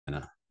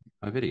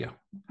a video.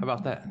 How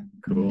about that?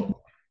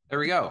 Cool. There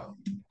we go.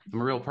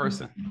 I'm a real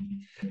person.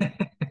 Good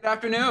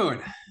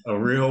afternoon. A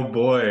real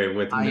boy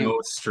with I no am,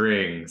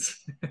 strings.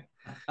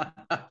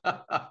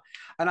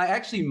 and I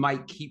actually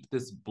might keep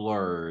this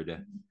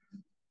blurred,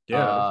 Yeah,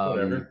 that's um,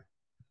 whatever.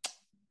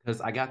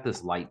 because I got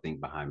this light thing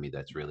behind me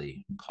that's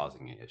really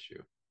causing an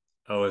issue.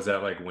 Oh, is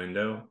that like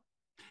window?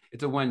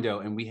 It's a window,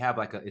 and we have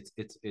like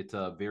it's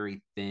a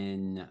very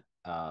thin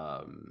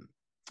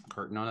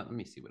curtain on it. Let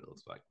me see what it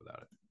looks like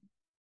without it.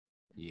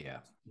 Yeah,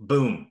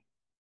 Boom.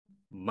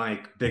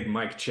 Mike, big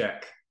Mike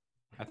check.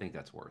 I think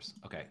that's worse.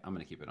 Okay, I'm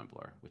gonna keep it on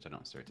blur, which I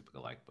don't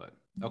stereotypically like, but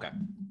okay,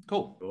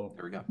 cool. Cool.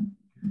 There we go.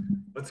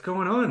 What's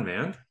going on,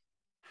 man?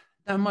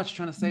 Not much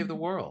trying to save the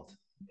world.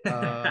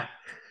 Uh,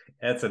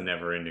 That's a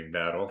never-ending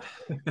battle.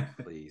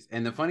 please.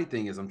 And the funny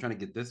thing is, I'm trying to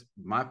get this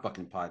my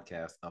fucking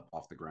podcast up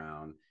off the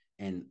ground,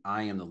 and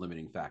I am the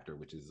limiting factor,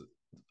 which is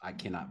I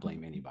cannot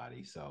blame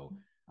anybody. So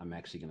I'm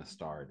actually gonna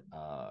start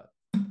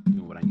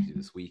doing what I need to do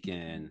this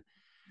weekend.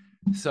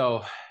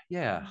 So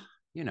yeah,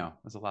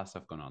 there's a lot of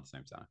stuff going on at the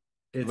same time,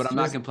 but It's I'm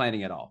not just,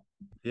 complaining at all.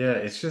 yeah,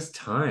 it's just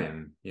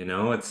time,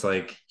 It's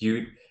like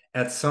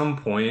at some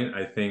point,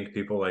 I think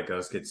people like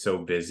us get so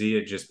busy,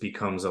 it just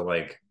becomes a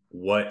like,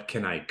 what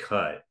can I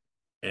cut?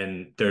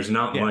 And there's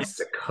not much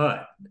to Yes.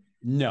 cut.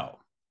 No.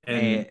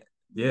 And And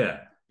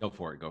yeah, go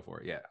for it. Go for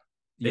it. Yeah.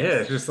 yeah,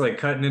 Yes. it's just like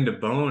cutting into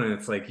bone, and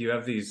it's like you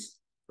have these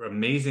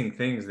amazing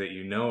things that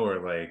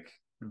are like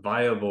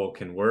viable,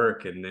 can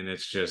work, and then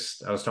it's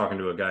just I was talking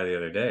to a guy the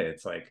other day.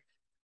 It's like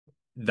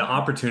the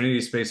opportunity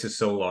space is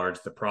so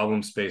large, the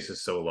problem space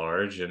is so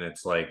large, and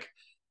it's like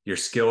your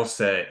skill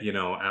set,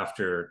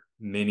 after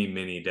many,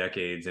 many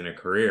decades in a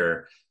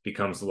career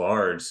becomes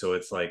large. So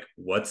it's like,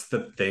 what's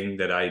the thing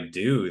that I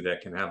do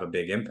that can have a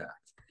big impact?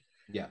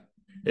 Yeah.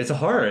 It's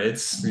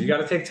you got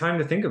to take time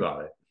to think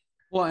about it.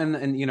 Well, and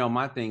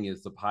my thing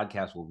is the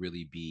podcast will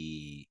really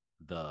be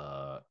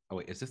the. Oh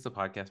wait, is this the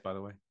podcast, by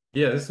the way?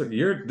 Yeah, this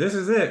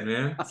is it,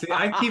 man. See,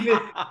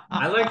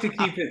 I like to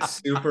keep it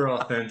super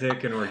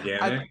authentic and I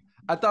organic.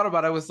 I thought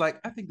about it. I was like,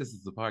 I think this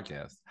is the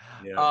podcast.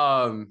 Yeah.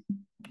 Um,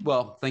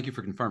 well, thank you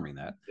for confirming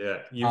that. Yeah.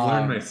 You've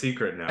learned my Um,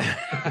 secret now.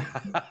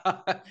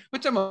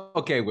 which I'm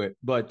okay with,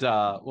 but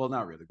well,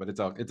 not really, but it's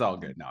all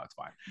good. No, it's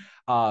fine.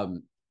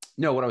 Um,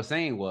 no, what I was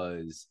saying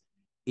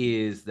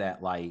is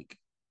that like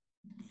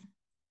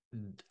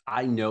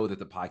I know that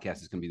the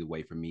podcast is going to be the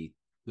way for me,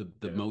 the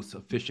Yeah. most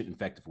efficient,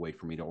 effective way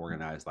for me to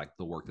organize like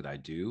the work that I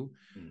do.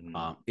 Hmm.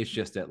 It's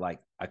just that like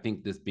I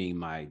think this being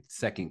my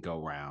second go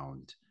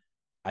round,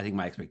 I think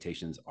my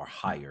expectations are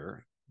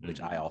higher,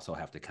 which I Hmm. also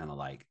have to kind of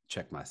like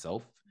check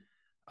myself.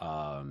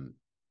 Um,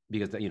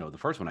 because the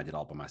first one I did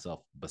all by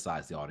myself,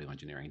 besides the audio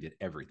engineering, did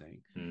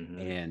everything, Hmm.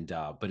 and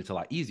but it's a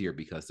lot easier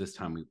because this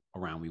time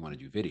around we want to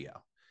do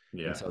video,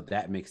 and Yeah. so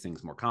that makes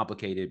things more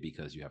complicated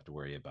because you have to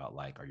worry about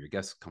like, are your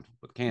guests comfortable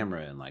with the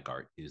camera, and like,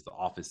 is the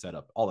office set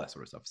up, all that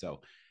sort of stuff.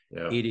 So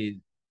Yeah. it is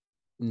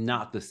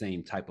not the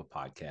same type of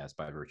podcast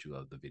by virtue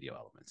of the video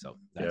element. So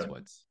that's Yeah.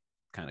 what's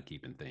kind of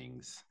keeping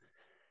things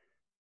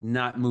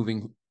not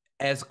moving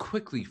as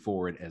quickly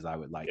forward as I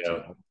would like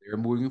to. Yeah. They're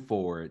moving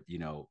forward.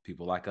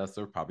 People like us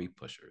are probably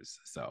pushers.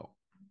 So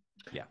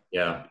yeah, it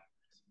Yeah.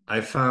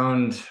 I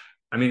found,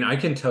 I mean, I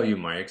can tell you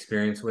my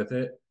experience with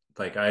it.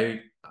 Like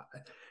I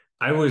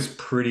was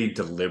pretty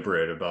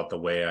deliberate about the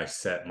way I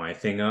set my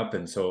thing up.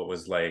 And so it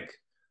was like,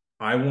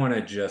 I want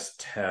to just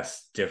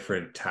test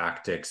different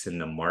tactics in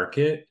the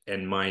market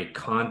and my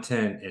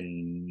content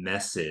and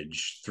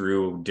message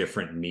through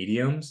different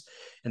mediums.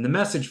 And the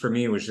message for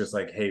me was just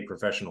like, hey,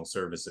 professional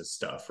services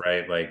stuff,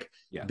 right? Like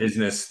yeah,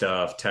 business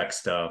stuff, tech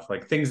stuff,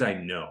 like things I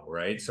know,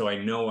 right? So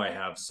I know I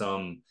have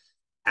some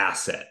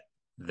asset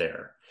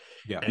there.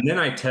 yeah, And then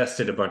I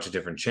tested a bunch of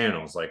different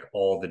channels, like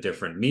all the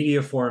different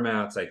media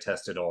formats. I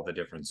tested all the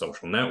different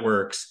social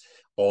networks,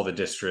 all the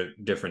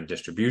different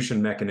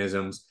distribution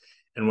mechanisms.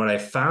 And what I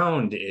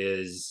found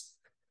is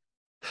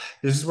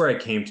this is where I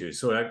came to.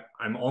 So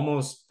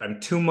I'm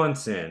 2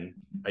 months in.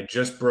 I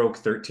just broke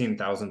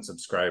 13,000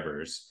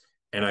 subscribers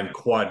and I'm okay,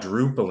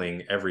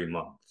 quadrupling every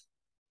month.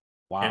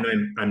 And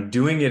wow, I'm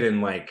doing it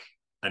in like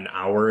an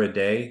hour a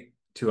day,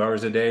 2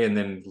 hours a day. And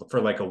then for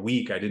like a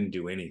week, I didn't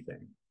do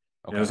anything.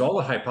 And it okay, was all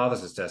a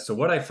hypothesis test. So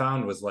what I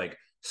found was like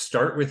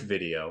start with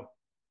video,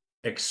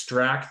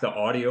 extract the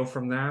audio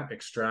from that,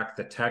 extract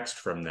the text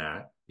from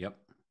that, yep,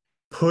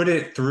 put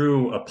it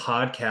through a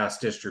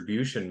podcast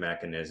distribution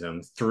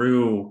mechanism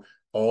through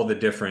all the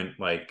different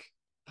like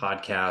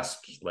podcast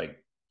like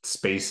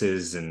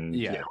spaces and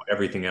yeah,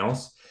 everything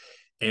else.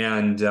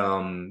 And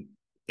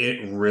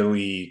it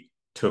really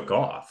took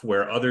off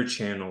where other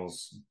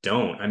channels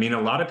don't. I mean,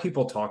 a lot of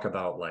people talk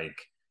about like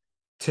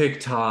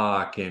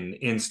TikTok and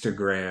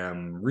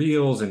Instagram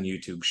Reels and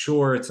YouTube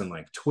Shorts and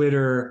like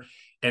Twitter.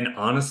 And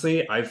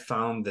honestly, I've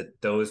found that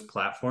those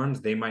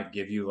platforms, they might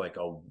give you like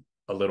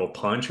a little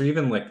punch or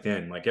even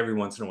LinkedIn. Like every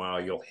once in a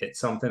while, you'll hit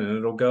something and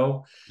it'll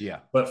go. yeah,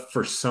 But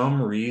for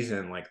some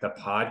reason, like the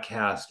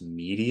podcast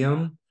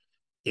medium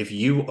if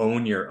you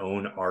own your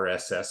own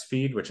RSS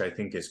feed, which I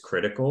think is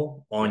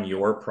critical on Yep.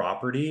 your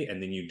property,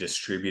 and then you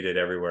distribute it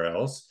everywhere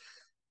else,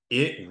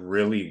 it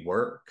really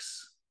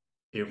works.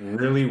 It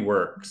really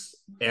works.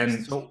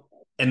 So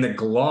And the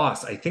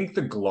gloss, I think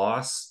the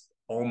gloss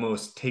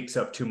almost takes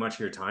up too much of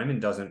your time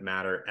and doesn't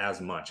matter as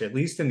much, at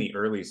least in the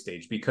early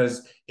stage,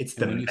 because it's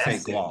and the when you say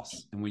message.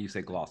 gloss, and when you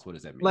say gloss, what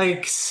does that mean? Like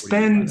What do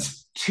you mean by spend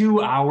that?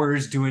 2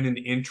 hours doing an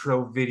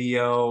intro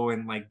video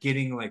and like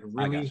getting like I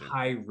really got you.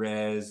 high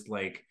res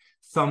like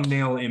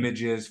thumbnail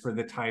images for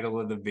the title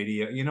of the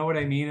video. You know what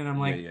I mean? And I'm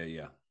Yeah, like, yeah,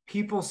 yeah.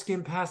 people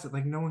skim past it.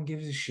 Like no one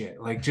gives a shit.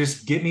 Like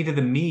just get me to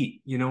the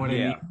meat. You know what I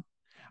mean? Yeah.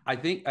 I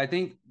think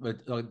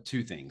but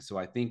two things. So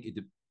I think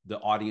the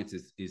audience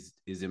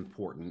is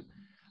important,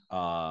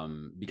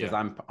 because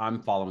Yeah.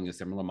 I'm following a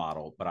similar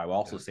model, but I will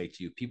also Yeah. say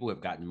to you, people have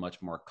gotten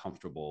much more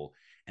comfortable,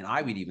 and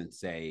I would even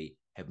say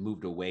have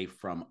moved away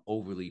from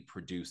overly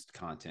produced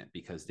content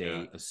because Yeah.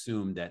 they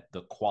assume that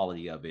the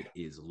quality of it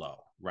is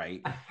low,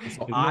 right? And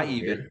so Isn't I that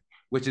even, weird?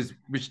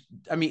 which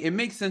I mean, it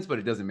makes sense, but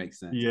it doesn't make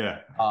sense.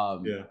 Yeah.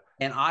 Um, Yeah.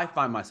 and I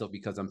find myself,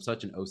 because I'm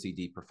such an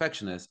OCD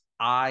perfectionist,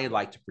 I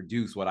like to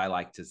produce what I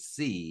like to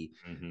see.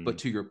 But Hmm.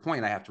 to your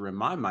point, I have to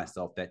remind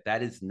myself that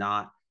that is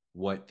not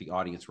what the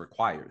audience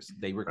requires.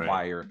 They Right.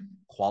 require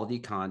quality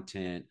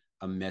content,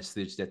 a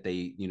message that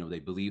they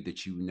believe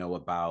that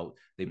about.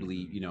 They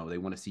believe, Hmm. they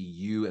want to see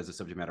you as a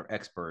subject matter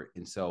expert.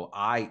 And so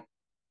I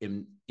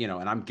am,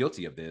 and I'm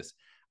guilty of this.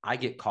 I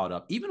get caught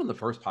up, even on the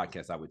first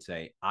podcast, I would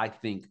say, I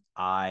think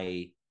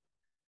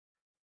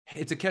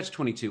it's a catch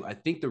 22. I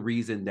think the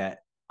reason that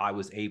I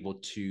was able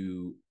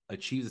to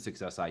achieve the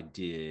success I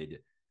did,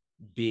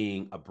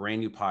 being a brand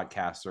new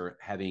podcaster,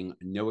 having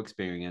no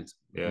experience,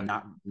 Yeah.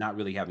 not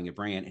really having a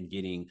brand, and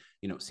getting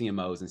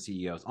CMOs and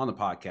CEOs on the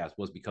podcast,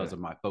 was because Yeah. of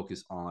my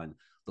focus on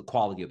the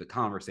quality of the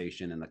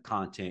conversation and the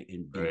content,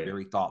 and being Right.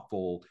 very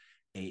thoughtful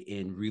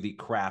in really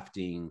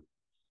crafting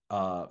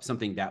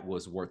something that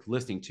was worth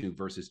listening to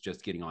versus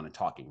just getting on and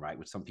talking, right?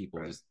 Which some people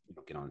Right. just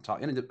get on and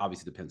talk, and it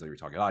obviously depends on your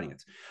target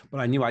audience.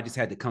 But I knew I just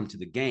had to come to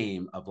the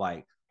game of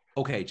like,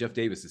 okay, Jeff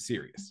Davis is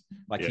serious.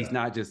 Like he's Yeah.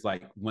 not just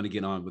like want to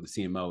get on with the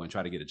CMO and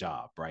try to get a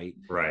job, right?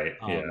 Right.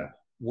 Um, Yeah.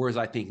 Whereas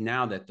I think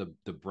now that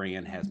the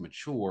brand has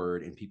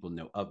matured and people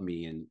know of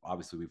me, and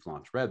obviously we've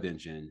launched Rev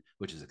Engine,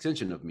 which is an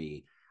extension of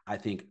me, I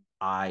think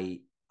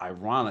I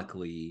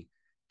ironically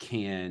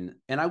can,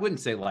 and I wouldn't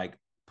say like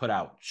put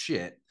out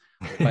shit,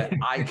 but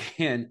I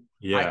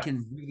Yeah.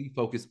 can really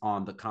focus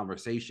on the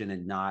conversation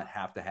and not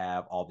have to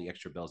have all the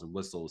extra bells and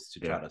whistles to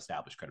try Yeah. to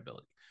establish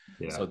credibility.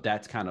 Yeah. So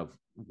that's kind of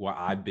what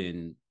I've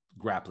been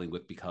grappling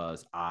with,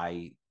 because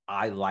I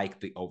like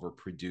the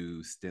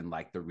overproduced and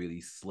like the really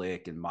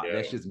slick, and Yeah.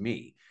 that's just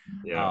me.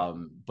 Yeah.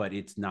 But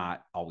it's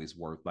not always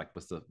worth, like,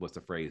 what's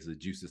the phrase? The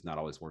juice is not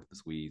always worth the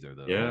squeeze, or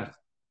the Yeah.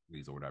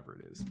 squeeze, or whatever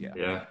it is. Yeah.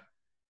 Yeah.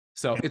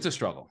 So it's a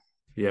struggle,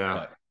 Yeah.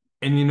 but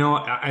And you know,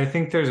 I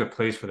think there's a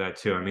place for that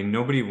too. I mean,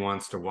 nobody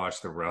wants to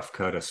watch the rough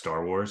cut of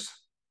Star Wars,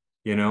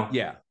 you know?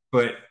 yeah.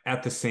 But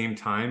at the same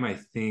time, I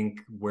think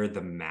where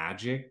the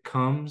magic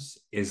comes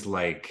is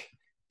like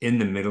in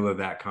the middle of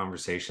that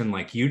conversation.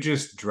 Like you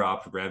just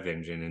dropped Rev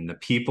Engine, and the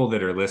people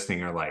that are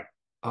listening are like,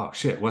 oh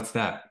shit, what's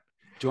that?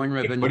 Like, what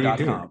are you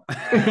doing?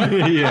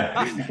 joinrevenue.com.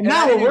 Yeah. And I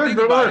Now a didn't even word think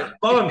from about our it.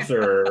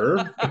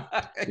 sponsor.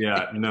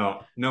 Yeah,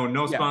 no Yeah.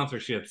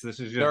 sponsorships. This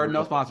is There just are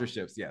no real.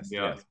 sponsorships. Yes,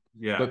 Yeah, yes.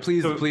 yeah. But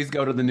please, So please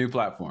go to the new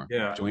platform,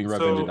 yeah, so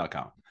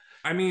joinrevenue.com.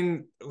 I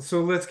mean,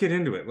 so let's get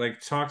into it. Like,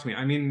 talk to me.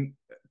 I mean,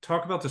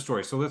 talk about the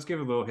story. So let's give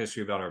a little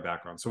history about our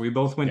background. So we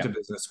both went to Yeah.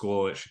 business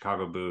school at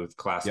Chicago Booth, Yep.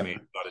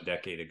 classmates about a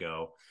decade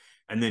ago.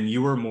 And then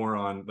you were more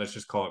on, let's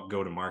just call it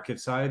go to market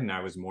side, and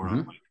I was more on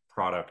Mm-hmm. like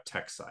product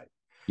tech side.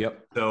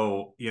 Yep.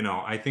 So,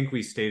 I think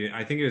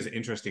it was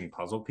interesting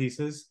puzzle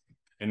pieces,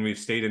 and we've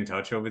stayed in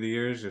touch over the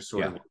years, just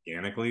sort Yeah. of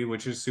organically,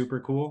 which is super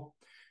cool.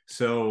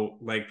 So,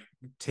 like,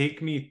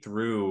 take me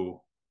through.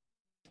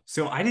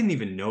 So, I didn't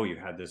even know you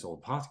had this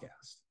old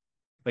podcast.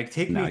 Like,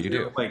 take Now me you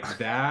through do. like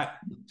that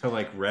to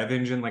like Rev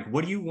Engine. Like,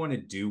 what do you want to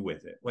do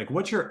with it? Like,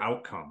 what's your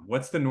outcome?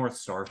 What's the North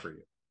Star for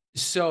you?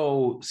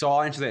 So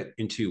I'll answer that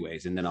in two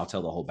ways, and then I'll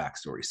tell the whole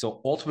backstory. So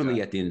Yeah.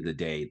 ultimately, at the end of the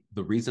day,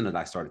 the reason that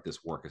I started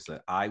this work is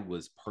that I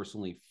was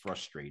personally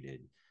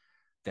frustrated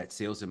that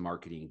sales and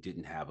marketing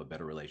didn't have a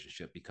better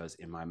relationship, because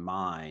in my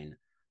mind,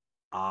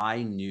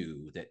 I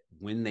knew that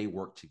when they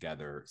worked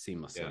together Yeah.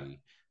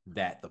 seamlessly,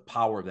 that the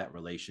power of that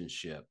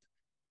relationship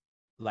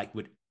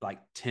would like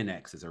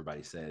 10x, as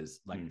everybody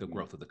says, like the Hmm.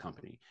 growth of the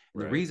company.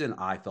 And the Right. reason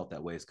I felt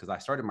that way is because I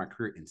started my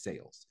career in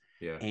sales,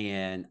 Yeah.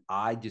 and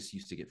I just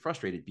used to get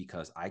frustrated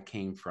because I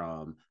came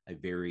from a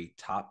very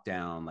top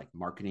down, like,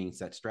 marketing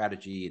set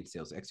strategy and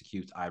sales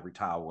executes ivory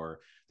tower.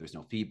 There's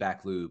no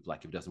feedback loop. Like,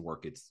 if it doesn't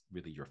work, it's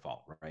really your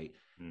fault, right?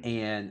 Hmm.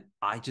 And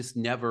I just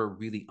never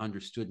really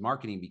understood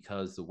marketing,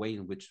 because the way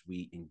in which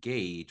we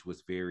engage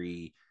was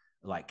very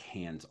like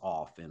hands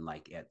off and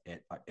like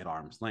at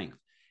arm's length.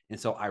 And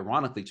so,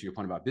 ironically, to your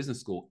point about business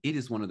school, it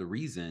is one of the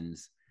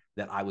reasons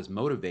that I was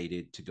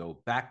motivated to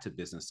go back to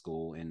business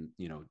school, and,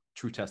 you know,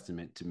 true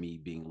testament to me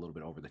being a little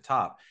bit over the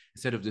top,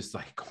 instead of just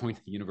like going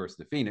to the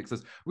University of Phoenix.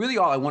 Because really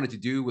all I wanted to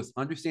do was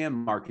understand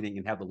marketing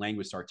and have the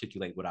language to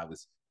articulate what I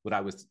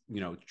was,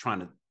 you know, trying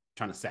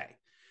to say.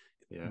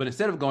 Yeah. But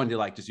instead of going to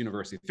like just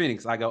University of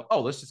Phoenix, I go,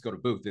 oh, let's just go to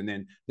Booth, and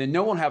then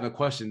no one have a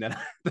question that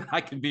that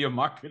I can be a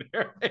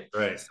marketer.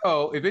 Right.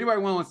 So if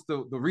anybody wants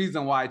the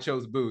reason why I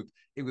chose Booth,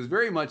 it was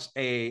very much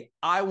I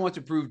want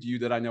to prove to you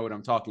that I know what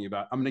I'm talking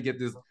about. I'm going to get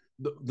this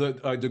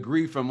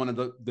degree from one of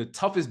the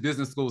toughest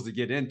business schools to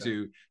get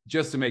into,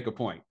 just to make a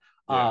point.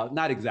 Yeah.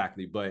 Not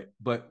exactly, but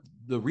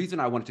the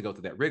reason I wanted to go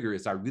through that rigor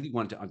is I really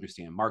wanted to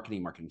understand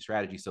marketing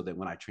strategy, so that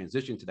when I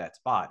transitioned to that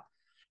spot,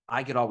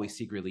 I could always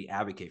secretly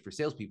advocate for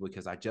salespeople,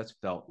 because I just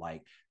felt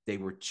like they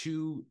were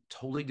two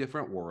totally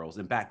different worlds.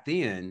 And back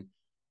then,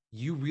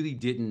 you really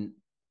didn't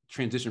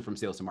transition from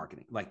sales to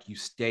marketing. Like, you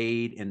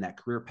stayed in that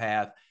career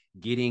path.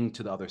 Getting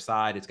to the other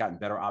side, it's gotten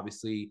better,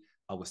 obviously.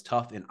 Was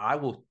tough. And I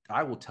will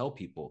tell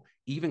people,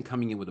 even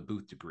coming in with a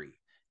Booth degree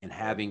and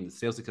having the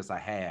sales success I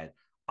had,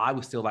 I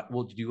was still like,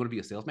 well, do you want to be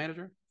a sales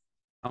manager?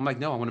 I'm like,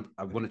 no,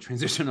 I want to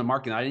transition to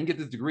marketing. I didn't get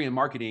this degree in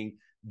marketing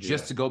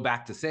just to go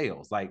back to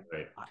sales. Like,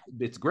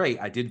 it's great.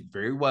 I did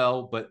very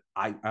well, but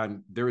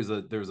there's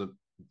a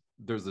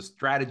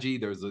strategy,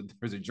 there's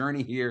a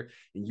journey here,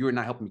 and you are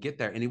not helping me get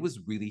there. And it was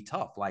really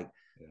tough. Like,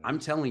 I'm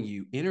telling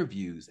you,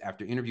 interviews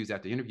after interviews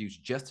after interviews,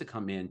 just to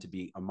come in to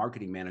be a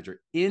marketing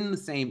manager in the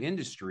same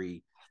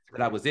industry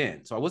that I was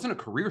in. So I wasn't a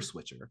career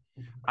switcher.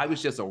 I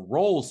was just a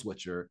role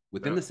switcher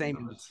within the same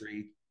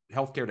industry,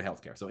 healthcare to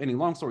healthcare. So, any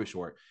long story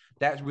short,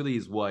 that really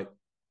is what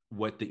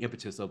the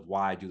impetus of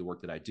why I do the work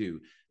that I do.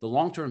 The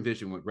long-term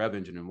vision with Rev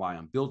Engine and why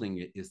I'm building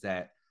it is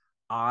that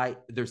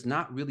there's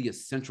not really a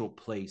central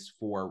place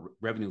for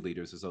revenue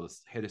leaders, as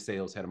those head of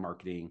sales, head of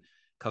marketing,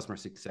 customer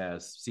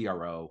success,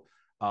 CRO,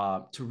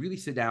 to really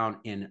sit down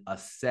and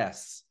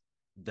assess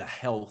the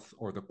health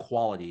or the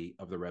quality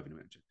of the revenue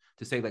engine.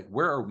 To say, like,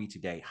 where are we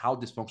today? How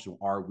dysfunctional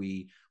are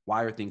we?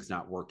 Why are things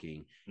not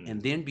working?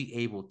 And then be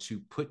able to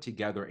put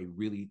together a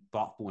really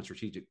thoughtful and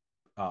strategic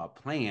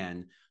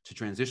plan to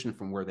transition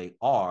from where they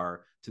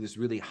are to this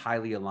really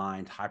highly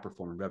aligned,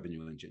 high-performing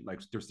revenue engine.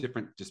 Like, there's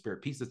different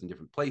disparate pieces in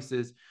different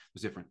places.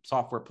 There's different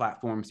software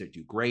platforms that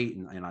do great,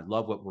 and I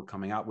love what we're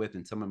coming out with.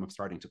 And some of them are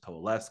starting to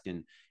coalesce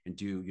and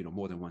do, you know,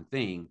 more than one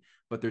thing.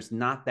 But there's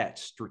not that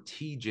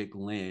strategic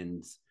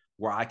lens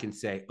where I can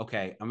say,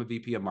 okay, I'm a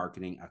VP of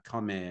marketing. I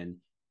come in.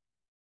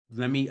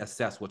 Let me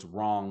assess what's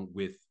wrong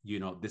with, you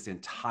know, this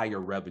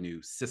entire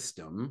revenue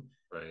system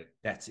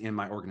that's in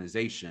my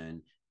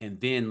organization. And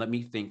then let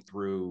me think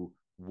through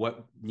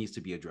what needs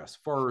to be addressed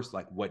first,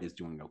 like what is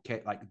doing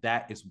okay. Like,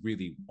 that is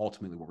really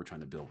ultimately what we're trying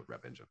to build with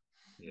Rev Engine.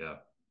 Yeah.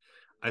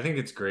 I think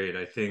it's great.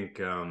 I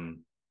think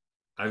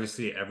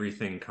obviously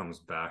everything comes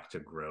back to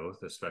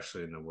growth,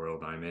 especially in the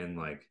world I'm in,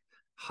 like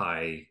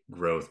high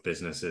growth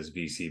businesses,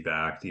 VC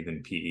backed,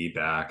 even PE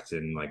backed,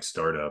 and like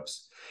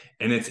startups.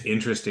 And it's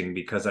interesting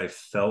because I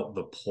felt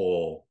the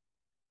pull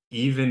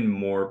even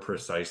more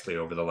precisely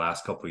over the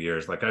last couple of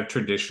years. Like, I've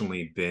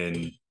traditionally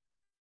been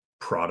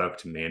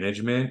product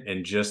management,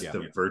 and just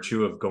the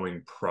virtue of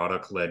going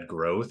product led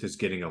growth is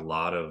getting a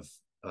lot of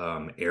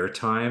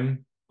airtime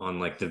on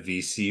like the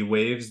VC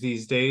waves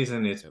these days.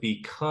 And it's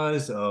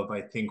because of,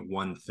 I think,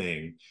 one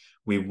thing: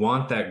 we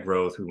want that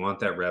growth, we want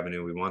that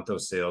revenue, we want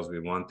those sales, we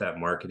want that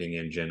marketing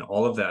engine,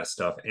 all of that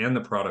stuff, and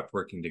the product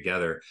working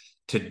together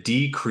to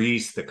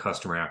decrease the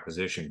customer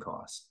acquisition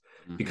cost.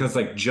 Because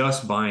like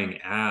just buying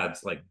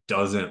ads like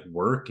doesn't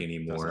work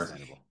anymore.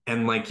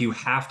 And like, you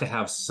have to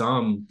have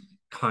some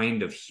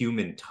kind of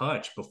human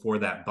touch before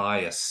that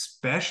buy,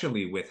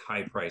 especially with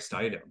high priced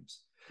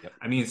items.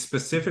 I mean,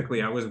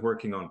 specifically, I was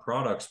working on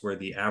products where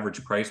the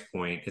average price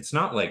point, it's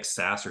not like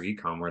SaaS or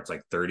ecom where it's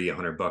like 30,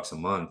 $100 a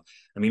month.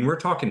 I mean, we're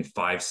talking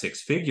 5-6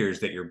 figures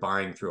that you're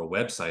buying through a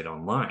website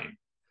online,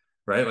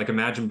 right? Like,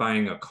 imagine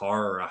buying a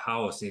car or a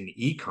house in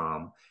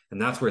ecom,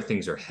 and that's where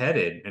things are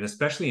headed. And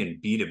especially in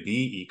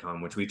B2B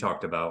ecom, which we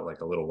talked about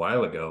like a little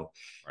while ago,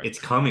 it's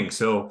coming.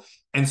 So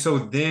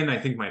then I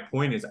think my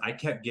point is, I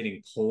kept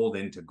getting pulled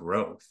into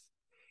growth,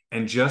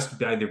 and just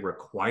by the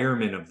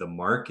requirement of the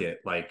market,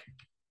 like,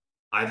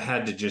 I've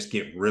had to just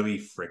get really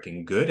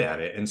freaking good at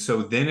it. And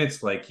so then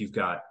it's like, you've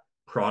got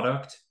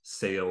product,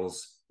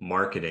 sales,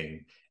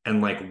 marketing, and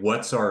like,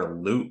 what's our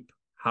loop?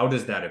 How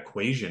does that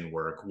equation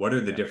work? What are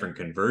the different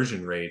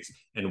conversion rates,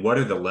 and what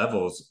are the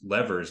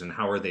levers, and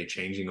how are they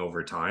changing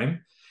over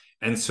time?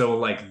 And so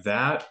like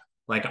that,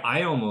 like,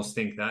 I almost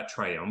think that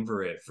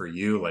triumvirate for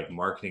you, like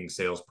marketing,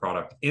 sales,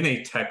 product in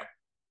a tech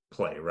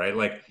play, right?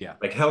 Like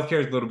healthcare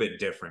is a little bit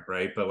different,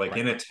 right? But like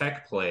in a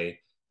tech play,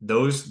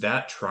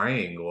 that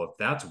triangle, if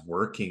that's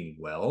working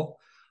well,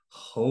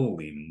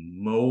 holy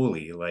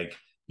moly, like,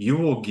 you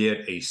will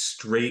get a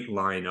straight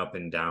line up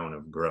and down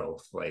of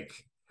growth. Like,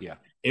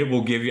 it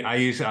will give you,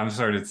 I'm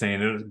started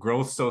saying it,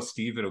 growth so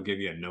steep it'll give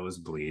you a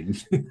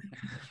nosebleed.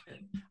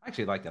 I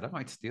actually like that. I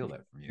might steal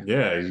that from you.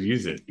 Yeah,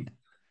 use it.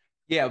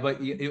 Yeah, but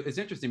it's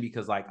interesting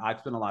because like, I've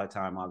spent a lot of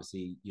time,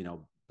 obviously, you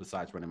know,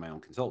 besides running my own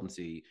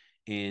consultancy,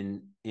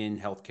 in in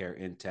healthcare,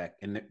 in tech,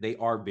 and they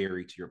are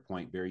very, to your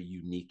point, very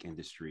unique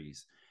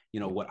industries.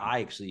 What Yeah. I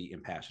actually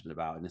am passionate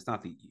about, and it's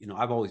not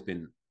I've always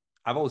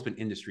been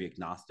industry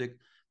agnostic,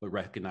 but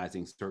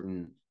recognizing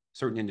certain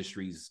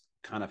industries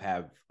kind of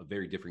have a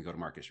very different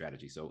go-to-market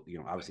strategy. So,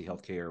 obviously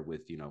healthcare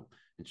with,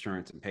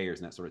 insurance and payers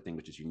and that sort of thing,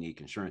 which is unique.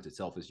 Insurance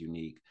itself is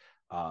unique.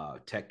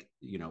 Tech,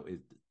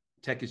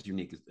 tech is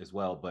unique as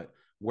well. But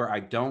where I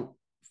don't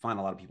find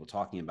a lot of people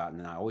talking about, and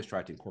then I always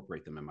try to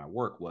incorporate them in my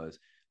work, was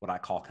what I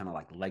call kind of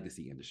like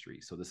legacy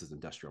industries. So this is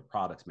industrial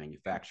products,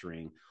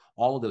 manufacturing,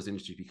 all of those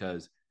industries,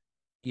 because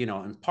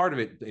and part of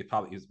it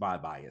probably is my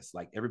bias.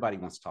 Like everybody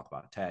wants to talk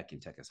about tech and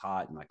tech is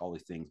hot and like all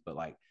these things, but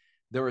like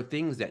there are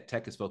things that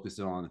tech is focused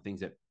on, the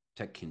things that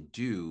tech can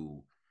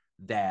do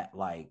that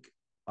like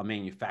a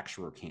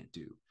manufacturer can't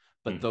do.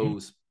 But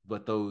Mm-hmm.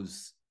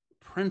 those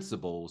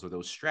principles or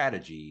those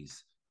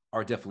strategies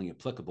are definitely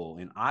applicable.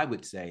 And I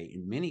would say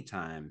in many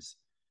times,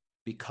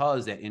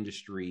 because that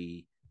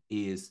industry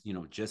is,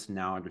 just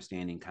now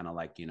understanding kind of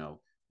like,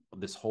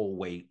 this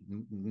whole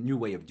new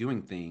way of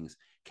doing things,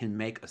 can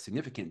make a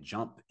significant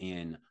jump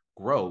in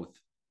growth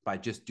by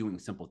just doing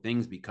simple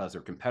things because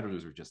their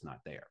competitors are just not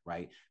there,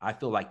 right? I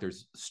feel like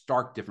there's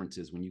stark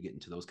differences when you get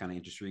into those kind of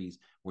industries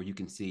where you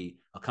can see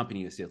a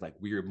company that says like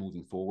we are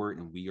moving forward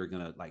and we are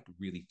gonna like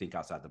really think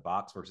outside the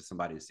box, versus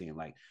somebody that's saying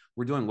like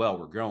we're doing well,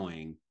 we're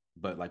growing,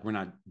 but like we're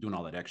not doing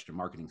all that extra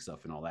marketing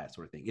stuff and all that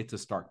sort of thing. It's a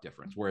stark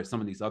difference. Whereas some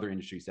of these other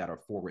industries that are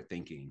forward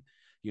thinking,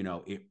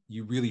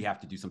 you really have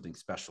to do something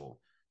special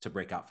to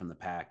break out from the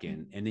pack,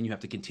 and then you have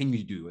to continue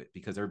to do it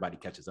because everybody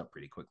catches up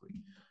pretty quickly.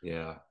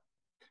 Yeah.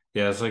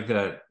 Yeah, it's like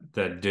that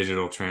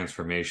digital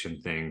transformation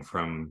thing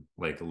from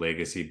like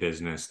legacy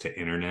business to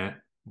internet,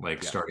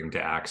 like Yeah. starting to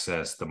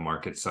access the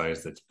market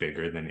size that's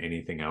bigger than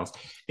anything else.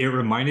 It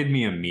reminded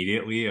me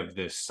immediately of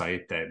this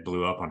site that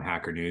blew up on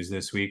Hacker News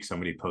this week.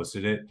 Somebody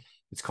posted it.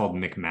 It's called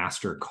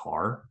McMaster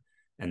Car,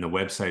 and the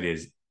website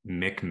is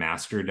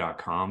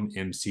mcmaster.com,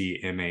 Uh-huh.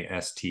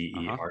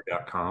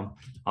 mcmaster.com.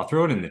 I'll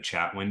throw it in the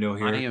chat window I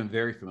here. am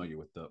very familiar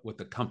with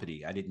the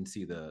company. I didn't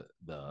see the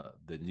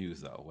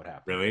news though. What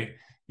happened? Really?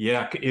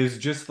 Yeah, it's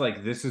just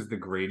like this is the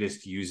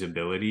greatest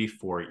usability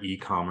for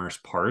e-commerce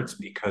parts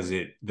because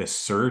the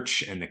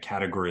search and the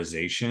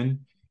categorization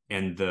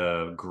and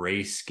the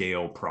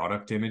grayscale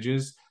product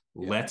images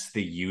Yeah. lets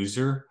the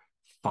user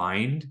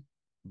find,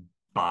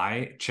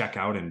 buy, check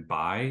out and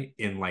buy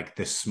in like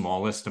the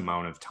smallest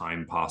amount of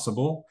time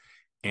possible.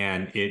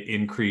 And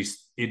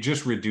it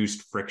just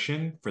reduced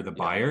friction for the Yeah.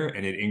 buyer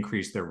and it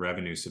increased their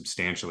revenue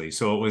substantially.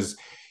 So it was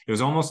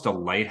almost a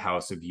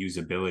lighthouse of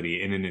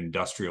usability in an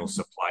industrial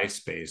supply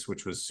space,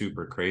 which was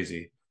super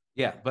crazy.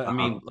 Yeah. But I Um,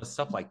 mean,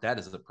 stuff like that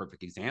is a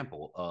perfect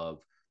example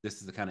of this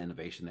is the kind of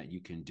innovation that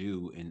you can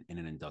do in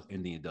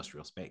the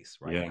industrial space,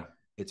 right? yeah.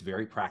 It's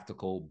very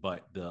practical,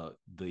 but the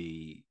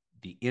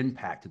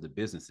impact to the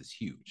business is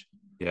huge.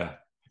 Yeah,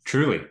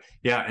 truly.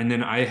 Yeah. And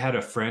then I had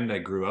a friend I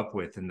grew up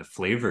with in the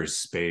flavors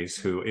space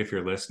who, if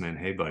you're listening,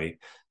 hey, buddy,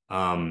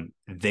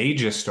 they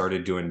just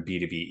started doing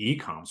B2B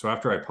ecom. So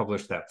after I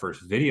published that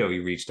first video, he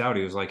reached out.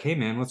 He was like, hey,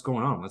 man, what's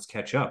going on? Let's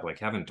catch up. Like,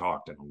 haven't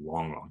talked in a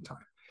long, long time.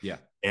 Yeah.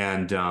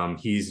 And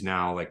he's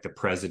now like the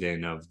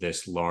president of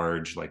this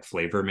large like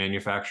flavor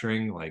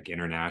manufacturing, like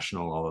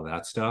international, all of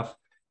that stuff.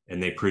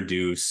 And they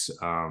produce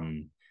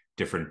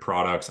different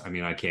products. I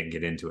mean, I can't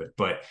get into it,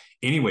 but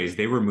anyways,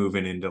 they were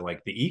moving into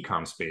like the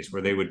e-com space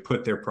where they would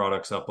put their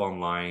products up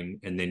online,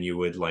 and then you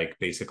would like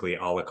basically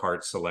a la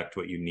carte select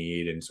what you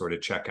need and sort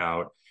of check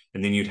out,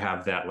 and then you'd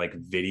have that like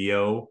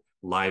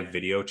live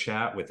video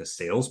chat with a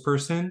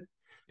salesperson.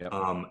 Yep.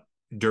 Um,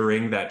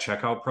 During that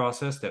checkout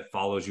process that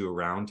follows you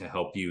around to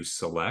help you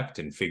select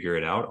and figure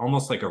it out,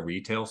 almost like a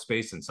retail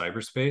space in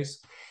cyberspace.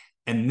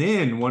 And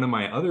then one of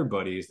my other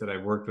buddies that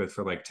I've worked with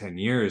for like 10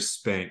 years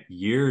spent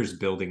years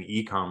building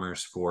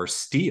e-commerce for a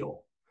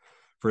steel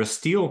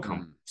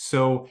company. Mm.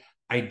 So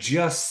I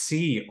just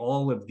see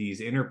all of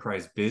these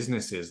enterprise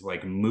businesses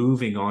like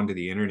moving onto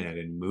the internet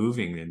and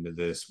moving into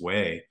this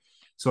way.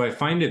 So I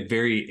find it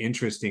very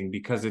interesting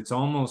because it's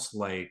almost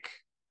like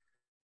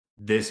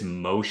this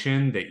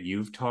motion that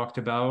you've talked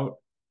about,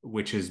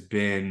 which has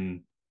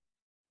been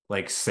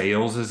like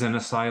sales is in a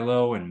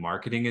silo and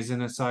marketing is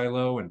in a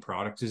silo and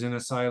product is in a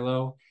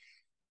silo.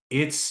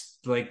 It's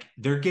like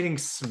they're getting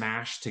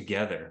smashed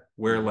together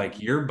where Mm-hmm.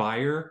 like your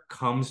buyer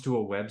comes to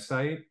a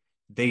website,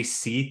 they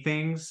see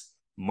things,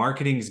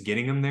 marketing's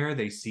getting them there,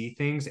 they see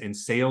things, and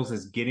sales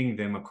is getting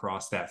them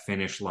across that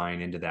finish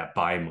line into that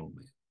buy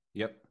moment.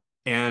 Yep.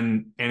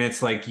 And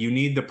it's like you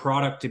need the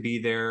product to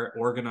be there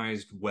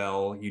organized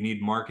well, you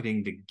need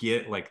marketing to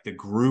get like the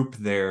group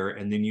there,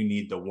 and then you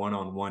need the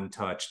one-on-one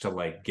touch to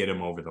like get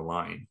them over the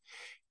line.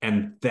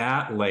 And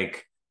that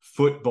like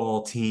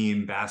football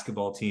team,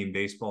 basketball team,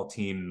 baseball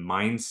team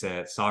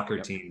mindset, soccer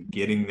Yep. team,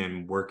 getting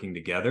them working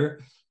together,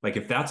 like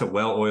if that's a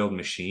well-oiled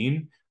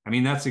machine, I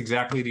mean that's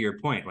exactly to your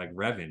point, like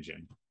rev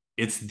engine,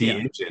 it's the Yeah.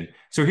 engine.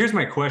 So here's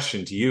my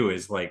question to you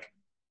is like,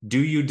 do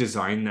you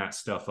design that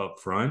stuff up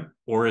front,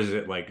 or is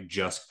it like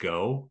just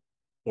go,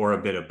 or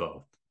a bit of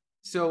both?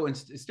 So, and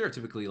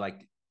stereotypically,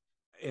 like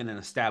in an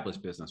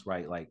established business,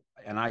 right? Like,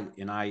 and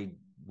I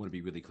want to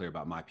be really clear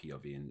about my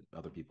POV, and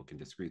other people can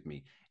disagree with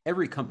me.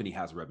 Every company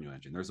has a revenue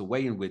engine. There's a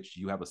way in which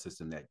you have a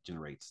system that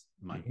generates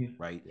money,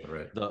 Mm-hmm. right? Yeah,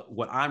 right. The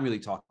what I'm really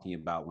talking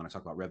about when I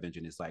talk about rev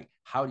engine is like,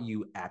 how do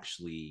you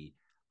actually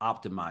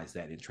optimize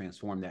that and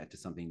transform that to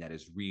something that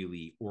is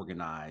really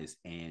organized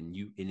and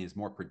is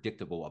more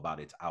predictable about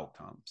its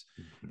outcomes.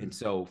 Mm-hmm. And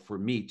so for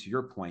me, to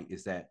your point,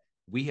 is that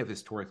we have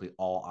historically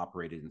all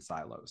operated in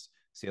silos.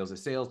 Sales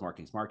is sales,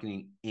 marketing is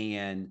marketing,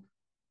 and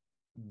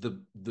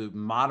the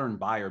modern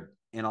buyer,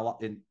 and a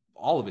lot, and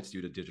all of it's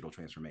due to digital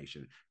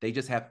transformation. They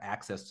just have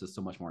access to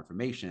so much more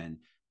information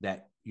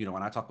that, you know,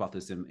 when I talk about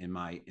this in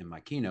my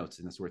keynotes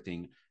and this sort of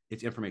thing,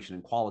 it's information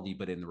and quality,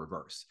 but in the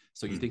reverse.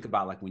 So you think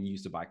about like when you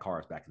used to buy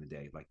cars back in the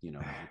day, like, you know,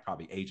 we're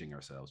probably aging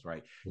ourselves,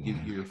 right?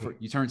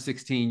 You turn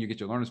 16, you get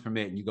your learner's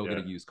permit, and you go Yeah.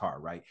 get a used car,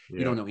 right? You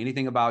Yeah. don't know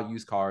anything about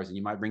used cars, and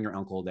you might bring your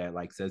uncle that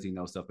like says he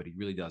knows stuff, but he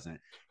really doesn't.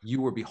 You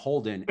were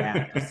beholden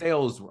at the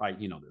sales, right?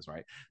 You know this,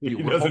 right? He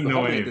We're doesn't know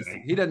beholden at this.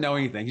 anything. He doesn't know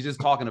anything. He's just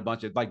talking a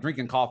bunch of like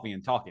drinking coffee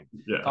and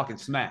Yeah. talking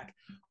smack.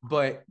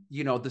 But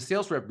you know, the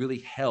sales rep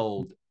really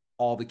held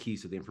all the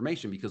keys to the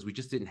information because we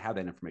just didn't have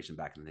that information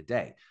back in the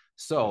day.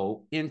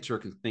 So enter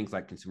things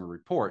like consumer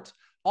reports.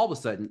 All of a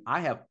sudden,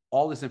 I have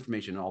all this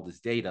information and all this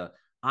data.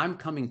 I'm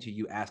coming to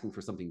you asking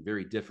for something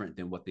very different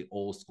than what the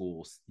old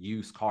school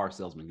used car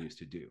salesman used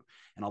to do.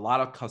 And a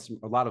lot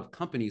of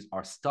companies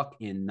are stuck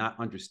in not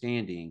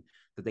understanding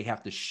that they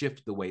have to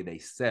shift the way they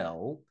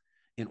sell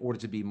in order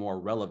to be more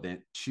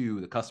relevant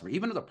to the customer.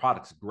 Even if the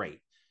product's great,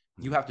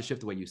 you have to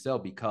shift the way you sell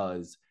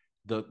because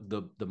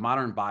the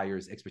modern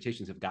buyers'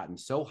 expectations have gotten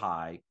so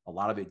high, a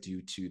lot of it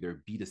due to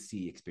their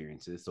B2C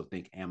experiences. So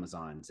think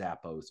Amazon,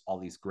 Zappos, all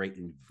these great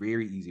and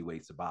very easy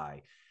ways to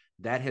buy.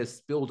 That has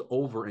spilled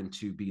over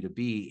into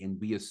B2B, and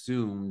we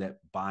assume that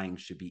buying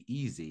should be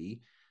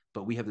easy,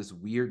 but we have this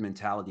weird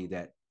mentality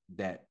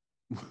that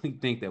we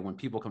think that when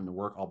people come to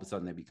work, all of a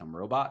sudden they become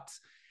robots.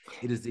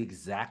 It is the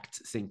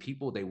exact same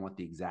people. They want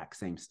the exact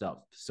same stuff.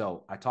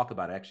 So I talk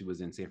about it. I actually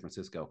was in San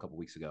Francisco a couple of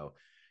weeks ago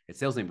at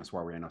Sales Nameless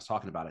where I was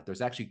talking about it.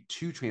 There's actually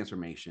two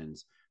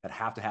transformations that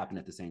have to happen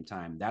at the same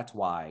time. That's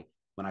why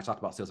when I talk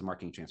about sales and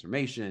marketing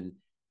transformation,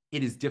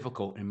 it is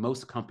difficult. And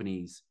most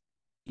companies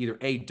either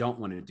A, don't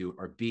want to do it,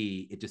 or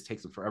B, it just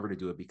takes them forever to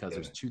do it because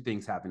there's two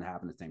things having to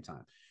happen at the same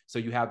time. So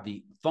you have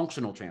the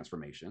functional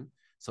transformation.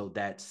 So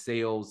that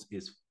sales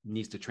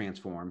needs to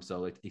transform.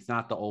 So it's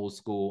not the old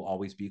school,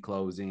 always be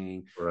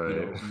closing,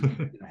 Right.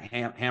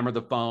 hammer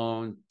the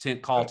phone,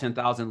 call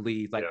 10,000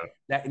 leads like Yeah.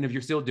 that. And if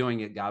you're still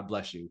doing it, God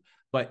bless you.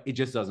 But it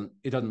just doesn't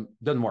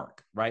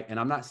work, right? And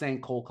I'm not saying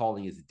cold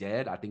calling is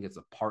dead. I think it's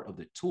a part of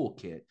the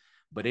toolkit,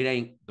 but it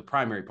ain't the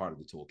primary part of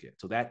the toolkit.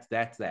 So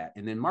that's that.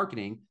 And then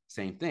marketing,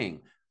 same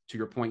thing. To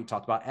your point, you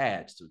talked about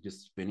ads. So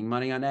just spending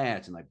money on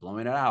ads and like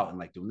blowing it out and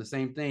like doing the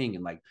same thing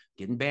and like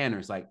getting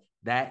banners, like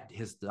that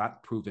has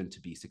not proven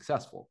to be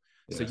successful.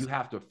 Yes. So you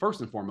have to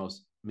first and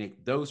foremost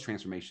make those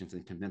transformations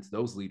and convince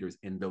those leaders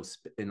in those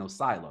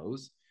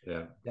silos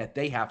that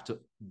they have to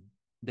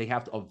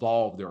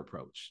evolve their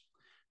approach.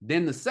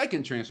 Then the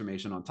second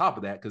transformation on top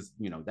of that, because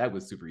you know that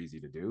was super easy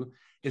to do,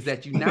 is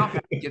that you now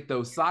have to get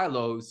those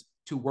silos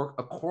to work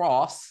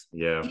across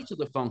each of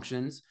the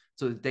functions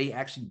so that they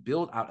actually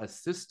build out a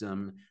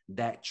system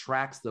that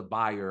tracks the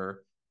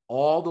buyer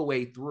all the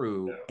way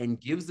through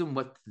and gives them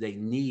what they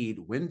need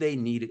when they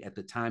need it at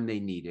the time they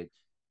need it,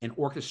 and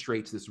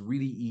orchestrates this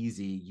really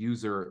easy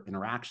user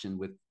interaction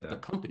with the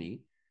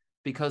company,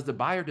 because the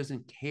buyer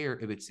doesn't care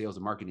if it's sales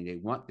and marketing. They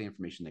want the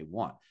information they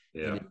want.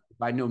 And if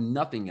I know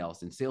nothing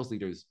else, and sales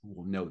leaders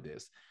will know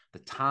this, the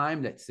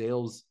time that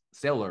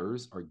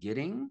sellers are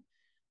getting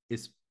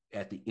is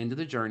at the end of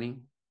the journey,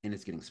 and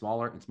it's getting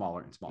smaller and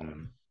smaller and smaller.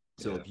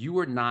 So if you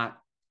are not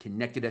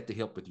connected at the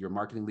hip with your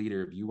marketing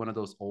leader, if you're one of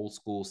those old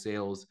school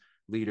sales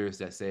leaders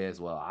that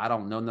says, well, I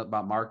don't know nothing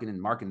about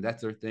marketing,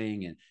 that's their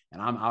thing, and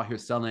I'm out here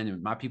selling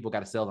and my people got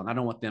to sell, and I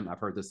don't want them, I've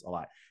heard this a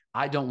lot,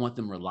 I don't want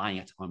them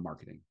reliant on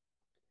marketing.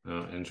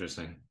 Oh,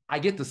 interesting. I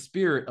get the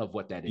spirit of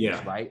what that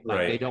is, right?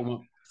 Like they don't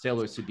want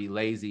sellers to be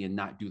lazy and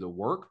not do the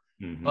work.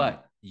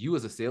 But you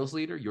as a sales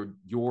leader,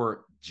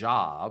 your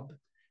job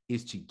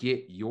is to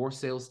get your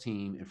sales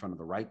team in front of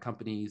the right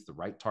companies, the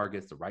right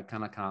targets, the right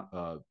kind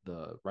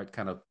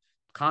of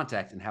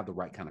contacts, and have the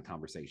right kind of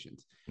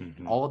conversations.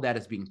 All of that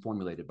is being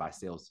formulated by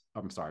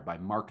by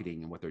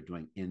marketing and what they're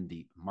doing in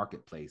the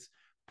marketplace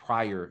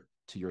prior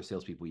to your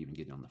salespeople even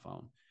getting on the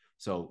phone.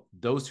 So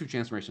those two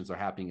transformations are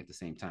happening at the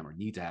same time, or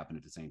need to happen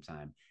at the same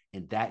time.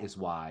 And that is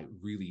why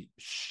really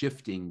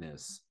shifting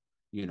this,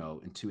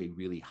 into a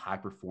really high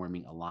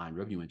performing aligned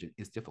revenue engine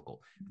is difficult.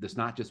 There's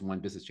not just one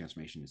business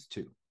transformation, it's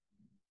two.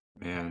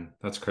 Man,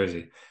 that's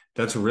crazy.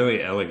 That's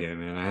really elegant,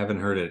 man. I haven't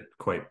heard it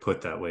quite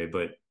put that way,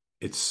 but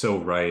it's so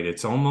right.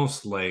 It's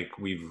almost like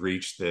we've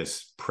reached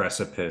this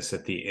precipice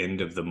at the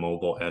end of the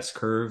mobile S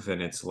curve,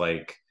 and it's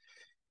like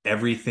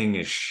everything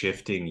is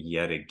shifting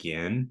yet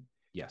again.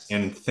 Yes.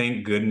 And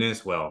thank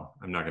goodness, well,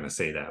 I'm not going to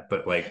say that,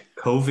 but like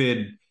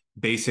COVID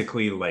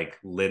basically like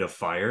lit a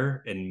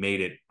fire and made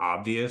it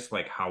obvious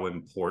like how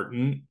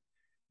important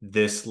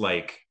this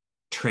like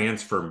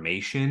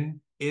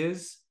transformation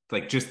is,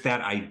 like just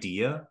that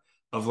idea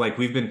of like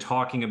we've been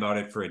talking about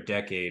it for a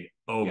decade.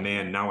 Oh Yeah.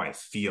 man, now I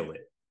feel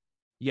it.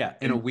 Yeah,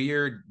 in a And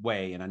weird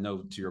way, and I know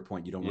to your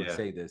point, you don't want to yeah,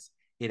 say this,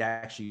 it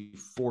actually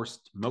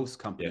forced most yes.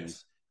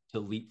 companies to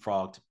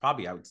leapfrog to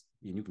probably, I would,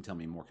 and you can tell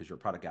me more because you're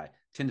a product guy,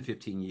 10 to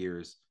 15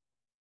 years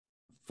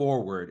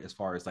forward as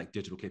far as like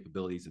digital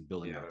capabilities and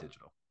building Yeah. out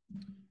digital.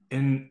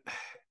 And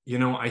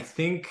I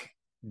think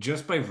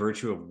just by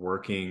virtue of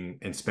working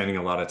and spending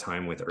a lot of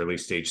time with early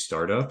stage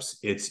startups,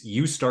 it's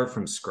you start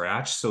from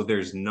scratch. So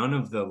there's none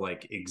of the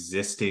like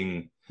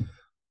existing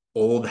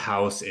old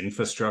house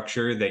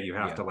infrastructure that you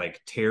have Yeah. to like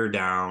tear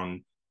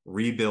down,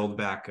 rebuild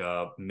back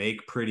up,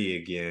 make pretty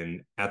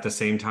again at the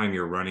same time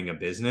you're running a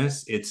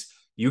business. It's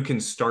you can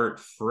start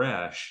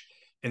fresh.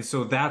 And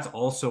so that's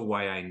also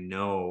why I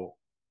know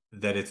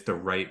that it's the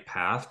right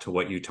path to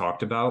what you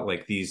talked about,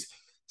 like these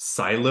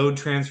siloed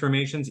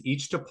transformations.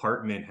 Each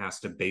department has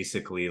to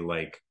basically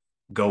like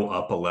go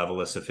up a level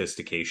of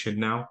sophistication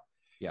now.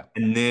 Yeah.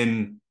 And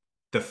then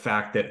the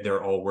fact that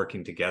they're all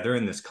working together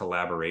in this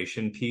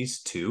collaboration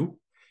piece too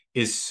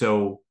is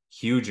so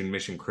huge and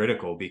mission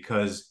critical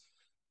because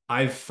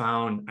I've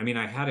found, I mean,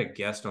 I had a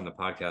guest on the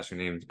podcast. Her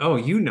name, oh,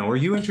 her,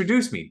 you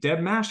introduced me, Deb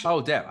Mash.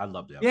 Oh, Deb. I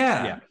love Deb.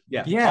 Yeah. Yeah.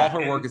 Yeah. All Yeah.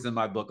 her work is in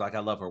my book. Like I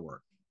love her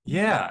work.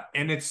 Yeah.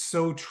 And it's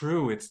so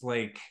true. It's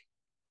like,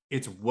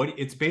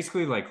 it's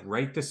basically like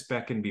write the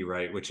spec and be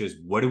right, which is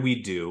what do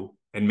we do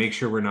and make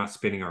sure we're not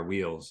spinning our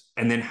wheels.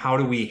 And then how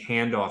do we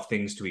hand off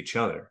things to each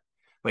other?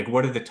 Like,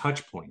 what are the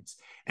touch points?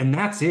 And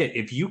that's it.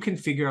 If you can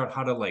figure out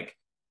how to like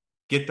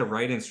get the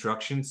right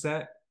instruction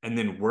set and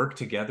then work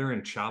together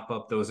and chop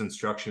up those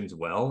instructions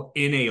well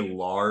in a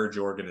large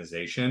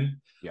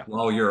organization Yeah.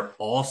 while you're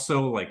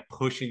also like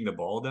pushing the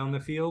ball down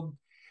the field,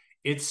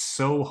 it's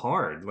so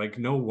hard. Like,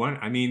 no one,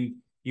 I mean,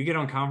 you get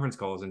on conference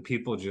calls and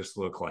people just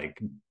look like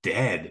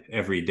dead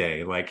every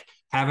day, like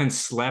haven't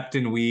slept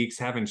in weeks,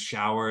 haven't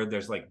showered.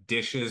 There's like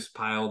dishes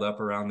piled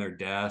up around their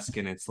desk.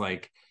 And it's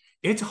like,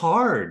 it's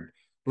hard.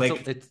 So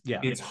Like, it's,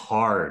 yeah, it's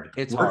hard.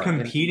 it's We're hard.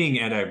 And competing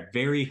at a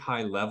very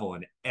high level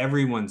and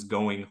everyone's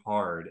going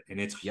hard and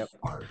it's yep.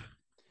 hard.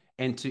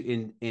 And to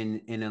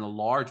in a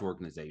large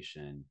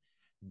organization,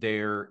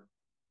 there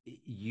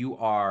you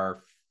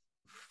are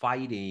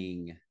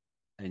fighting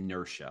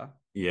inertia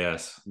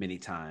Yes. many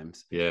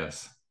times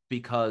Yes.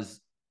 because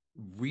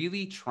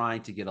really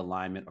trying to get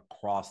alignment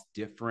across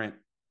different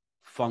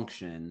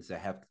functions that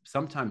have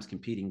sometimes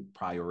competing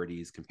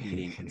priorities,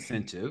 competing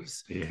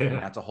incentives, and Yeah.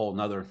 that's a whole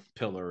nother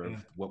pillar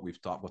of what we'll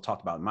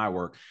talk about in my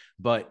work.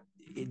 But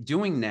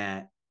doing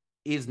that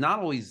is not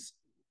always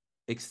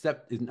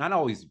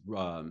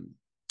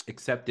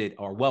accepted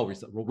or well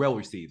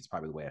received is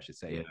probably the way I should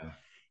say it. Yeah.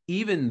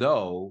 Even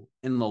though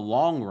in the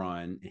long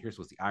run, and here's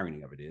what's the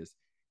irony of it is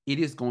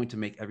going to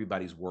make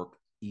everybody's work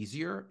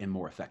easier and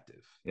more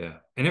effective. Yeah.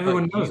 And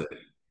everyone But knows you,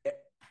 it.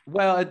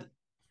 well,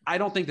 I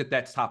don't think that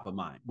that's top of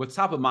mind. What's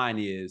top of mind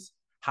is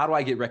how do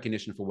I get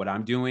recognition for what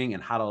I'm doing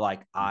and how do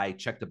like I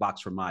check the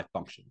box for my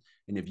function.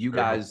 And if you True.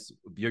 guys,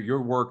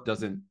 your work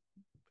doesn't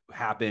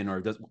happen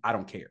or does, I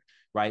don't care,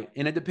 right?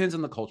 And it depends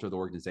on the culture of the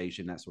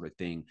organization, that sort of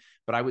thing.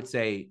 But I would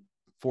say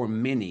for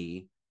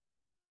many,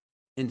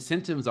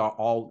 incentives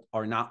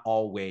are not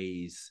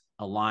always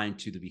aligned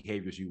to the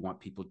behaviors you want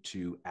people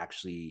to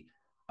actually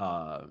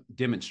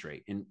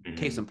demonstrate. In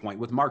case Mhm. in point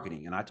with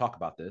marketing, and I talk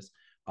about this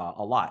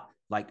a lot.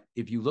 Like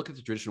if you look at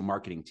the traditional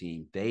marketing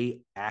team,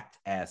 they act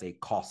as a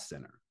cost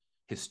center.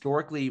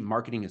 Historically,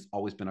 marketing has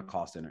always been a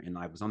cost center. And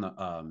I was on the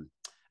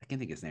I can't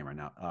think of his name right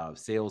now.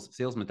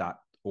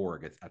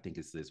 Salesman.org, I think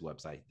is his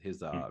website.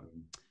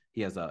 Mhm.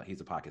 He's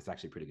a podcast. It's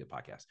actually a pretty good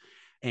podcast.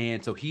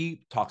 And so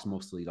he talks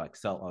mostly like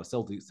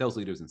sales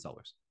leaders and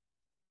sellers.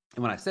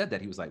 And when I said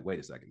that, he was like, wait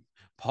a second,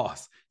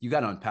 pause. You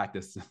got to unpack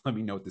this. Let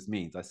me know what this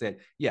means. I said,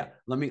 yeah,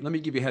 let me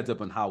give you a heads up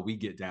on how we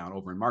get down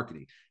over in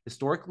marketing.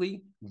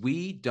 Historically,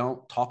 we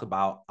don't talk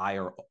about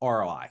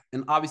ROI.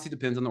 And obviously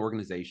depends on the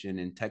organization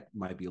and tech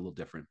might be a little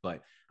different,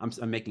 but I'm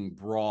making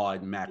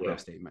broad macro Yeah.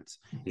 statements.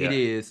 It Yeah.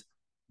 is,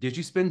 did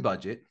you spend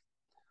budget?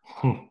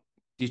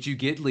 Did you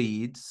get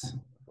leads?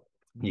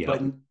 Yeah.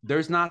 But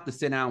there's not to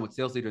sit down with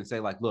sales leader and say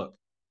like, look,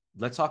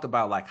 let's talk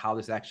about like how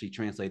this actually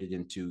translated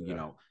into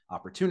Yeah.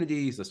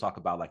 opportunities. Let's talk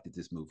about like did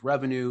this move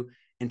revenue?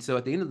 And so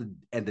at the end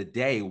of the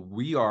day,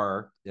 we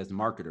are as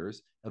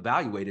marketers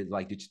evaluated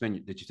like did you spend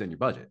your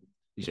budget? Did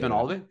you spend Yeah.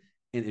 all of it?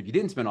 And if you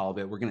didn't spend all of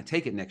it, we're going to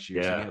take it next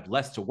year so you Yeah. have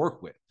less to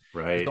work with. And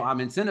so Right. I'm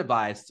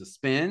incentivized to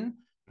spend.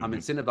 I'm Mhm.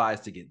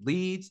 incentivized to get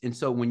leads. And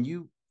so when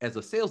you as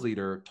a sales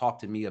leader talk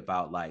to me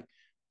about like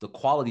the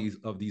qualities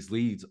of these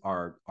leads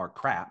are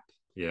crap,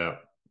 Yeah.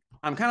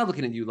 I'm kind of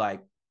looking at you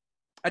like,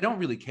 I don't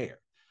really care.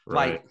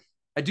 Right. Like,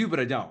 I do, but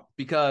I don't,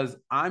 because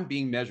I'm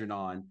being measured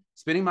on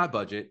spending my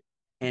budget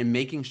and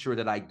making sure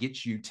that I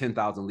get you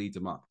 10,000 leads a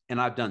month. And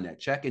I've done that.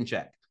 Check and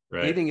check.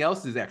 Right. Anything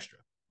else is extra.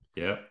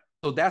 Yeah.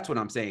 So that's what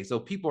I'm saying. So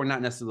people are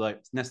not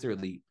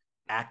necessarily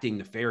acting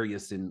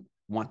nefarious and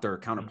want their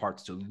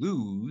counterparts to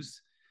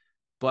lose,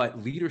 but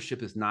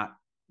leadership is not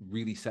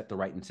really set the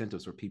right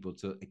incentives for people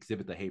to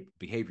exhibit the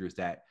behaviors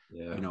that,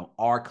 Yeah. you know,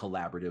 are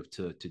collaborative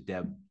to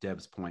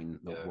Deb's point and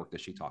the Yeah. work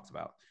that she talks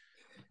about.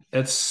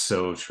 That's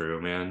so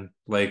true, man.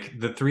 Like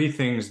the three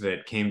things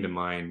that came to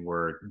mind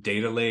were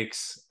data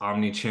lakes,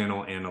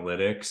 omni-channel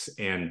analytics,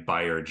 and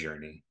buyer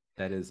journey.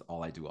 That is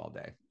all I do all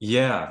day.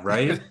 Yeah,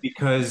 right?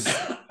 Because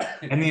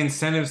and the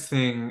incentives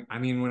thing, I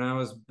mean, when I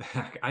was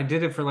back, I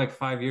did it for like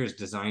 5 years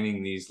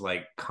designing these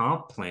like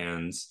comp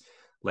plans,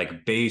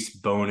 like base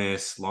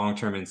bonus,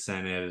 long-term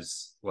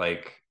incentives,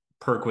 like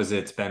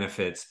perquisites,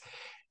 benefits.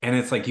 And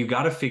it's like you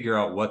got to figure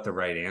out what the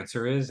right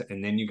answer is,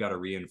 and then you got to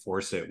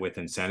reinforce it with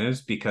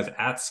incentives because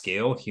at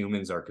scale,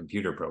 humans are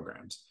computer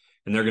programs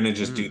and they're going to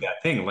just do Mm,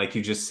 that thing. Like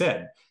you just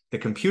said, the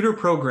computer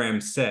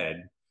program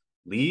said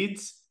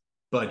leads,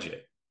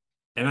 budget.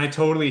 And I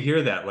totally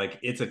hear that. Like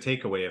it's a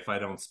takeaway if I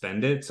don't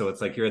spend it. So it's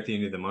like you're at the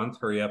end of the month,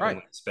 hurry up and right.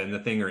 like spend the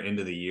thing or end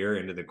of the year,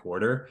 end of the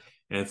quarter.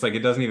 And it's like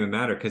it doesn't even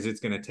matter because it's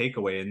going to take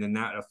away. And then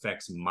that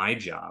affects my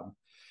job.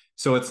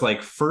 So it's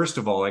like, first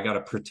of all, I got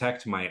to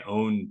protect my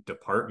own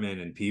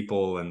department and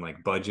people and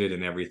like budget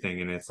and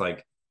everything. And it's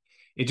like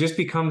it just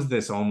becomes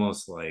this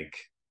almost like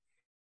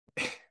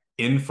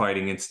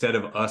infighting instead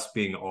of us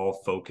being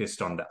all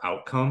focused on the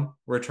outcome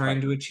we're trying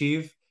Right. to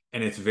achieve.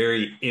 And it's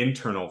very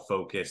internal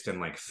focused and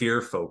like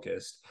fear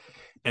focused.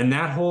 And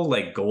that whole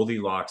like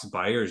Goldilocks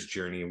buyer's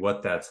journey,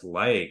 what that's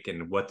like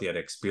and what that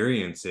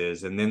experience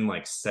is, and then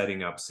like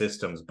setting up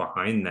systems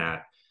behind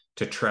that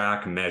to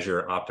track,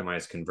 measure,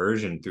 optimize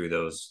conversion through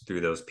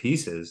those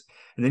pieces.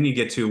 And then you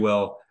get to,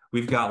 well,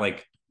 we've got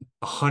like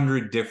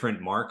 100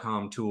 different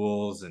Marcom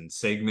tools and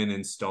Segment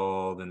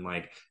installed, and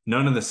like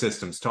none of the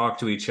systems talk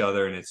to each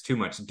other, and it's too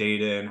much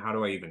data. And how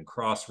do I even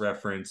cross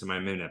reference? Am I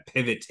in a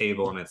pivot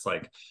table? And it's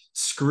like,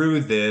 screw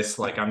this.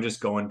 Like, I'm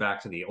just going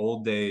back to the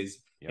old days.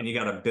 And Yep. you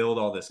got to build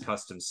all this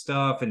custom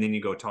stuff. And then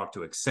you go talk to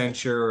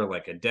Accenture or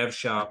like a dev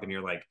shop, and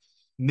you're like,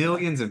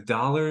 millions of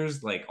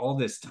dollars, like all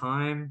this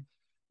time,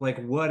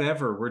 like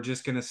whatever, we're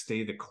just going to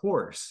stay the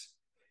course.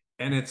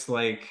 And it's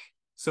like,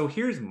 so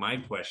here's my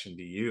question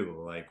to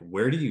you. Like,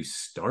 where do you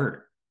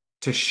start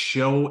to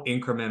show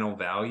incremental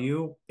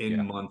value in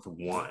Yeah. month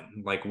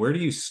one? Like, where do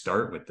you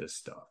start with this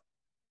stuff?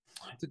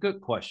 It's a good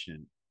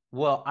question.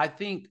 Well, I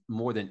think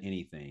more than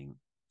anything,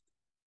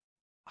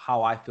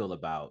 how I feel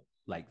about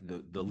like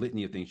the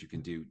litany of things you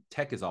can do,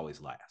 tech is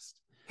always last.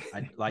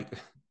 I like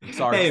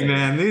sorry to Hey, say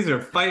man, this. these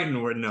are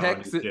fighting word. No, I'm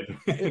Tech, just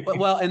kidding.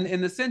 well,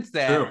 in the sense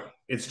that True.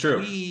 It's true.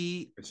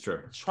 we It's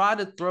true. try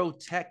to throw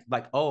tech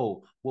like,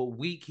 oh, well,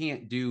 we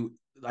can't do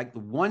like the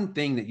one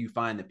thing that you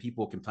find that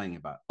people are complaining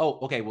about. Oh,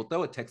 okay, we'll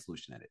throw a tech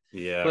solution at it.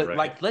 Yeah, But right.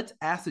 like, let's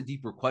ask a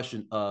deeper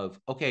question of,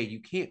 okay, you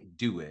can't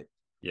do it,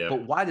 but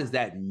Yep. why does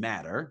that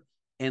matter?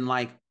 And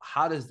like,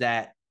 how does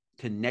that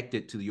connect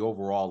it to the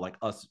overall, like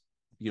us,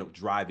 you know,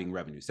 driving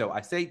revenue? So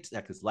I say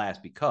tech is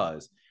last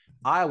because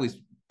I always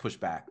push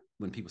back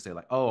when people say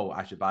like, oh,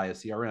 I should buy a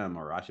CRM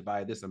or I should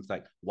buy this. I'm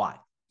like, why?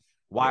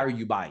 Why Yeah. are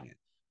you buying it?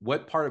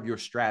 What part of your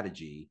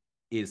strategy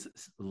is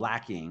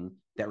lacking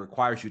that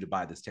requires you to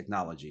buy this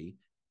technology?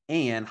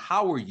 And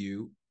how are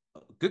you,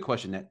 good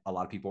question that a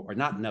lot of people, or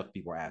not enough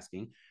people, are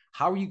asking,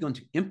 how are you going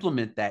to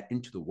implement that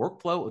into the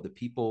workflow of the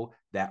people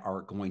that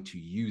are going to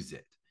use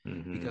it?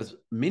 Mm-hmm. Because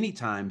many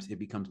times it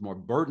becomes more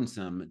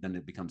burdensome than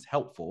it becomes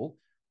helpful,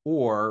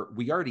 or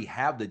we already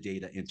have the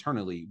data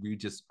internally, we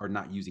just are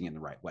not using it in the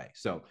right way.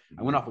 So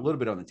I went Mm-hmm. off a little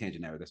bit on the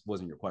tangent there. This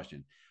wasn't your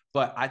question,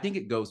 but I think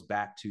it goes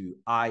back to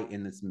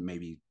and this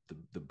maybe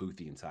the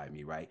boothy inside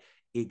me, right?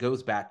 It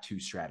goes back to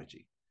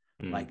strategy.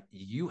 Mm-hmm. Like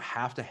you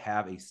have to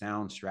have a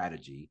sound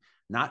strategy,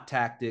 not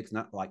tactics,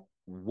 not like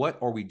what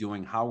are we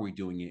doing, how are we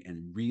doing it,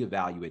 and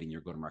reevaluating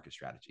your go-to-market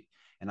strategy.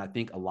 And I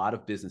think a lot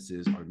of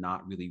businesses are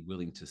not really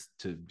willing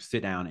to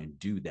sit down and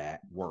do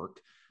that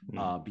work,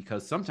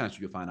 because sometimes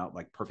you'll find out,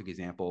 like perfect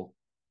example,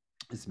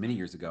 this many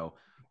years ago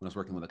when I was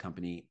working with a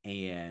company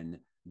and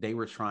they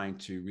were trying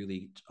to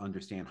really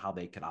understand how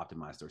they could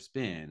optimize their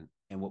spend.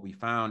 And what we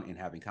found in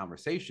having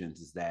conversations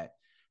is that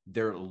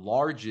their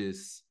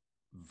largest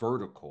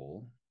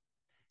vertical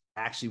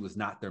actually was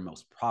not their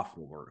most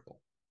profitable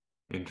vertical.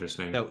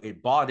 Interesting. So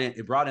it brought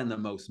in the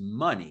most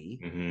money,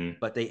 Mm-hmm.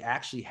 but they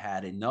actually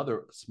had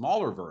another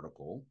smaller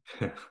vertical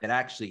that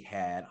actually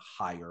had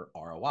higher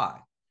ROI.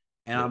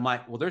 And Yeah. I'm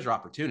like, well, there's your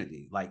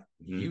opportunity. Like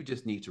Mm-hmm. you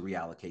just need to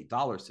reallocate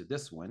dollars to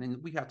this one.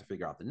 And we have to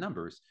figure out the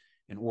numbers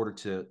in order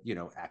to, you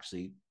know,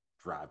 actually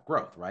drive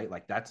growth, right?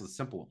 Like that's a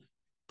simple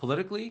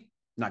politically,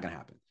 not gonna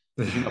happen.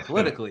 Because you know,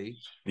 politically,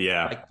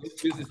 Yeah. like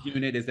this business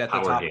unit is at the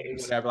Power top of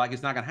games. whatever, like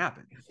it's not gonna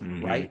happen,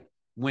 Mm-hmm. right?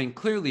 When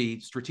clearly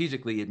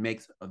strategically it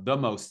makes the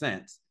most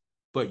sense,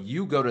 but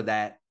you go to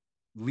that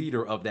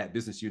leader of that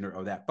business unit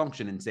or that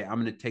function and say, I'm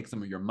going to take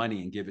some of your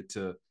money and give it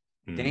to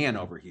Dan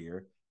Mm-hmm. over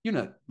here, you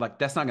know, like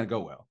that's not going to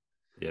go well.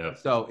 Yeah.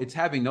 So it's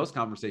having those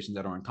conversations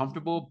that are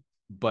uncomfortable,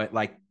 but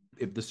like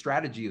if the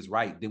strategy is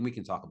right, then we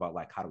can talk about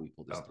like how do we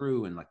pull this Oh,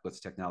 through and like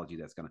what's technology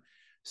that's gonna.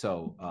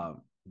 So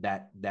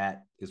that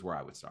is where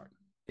I would start.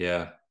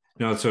 yeah.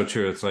 No, it's so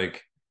true. It's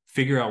like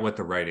figure out what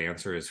the right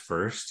answer is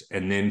first,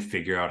 and then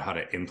figure out how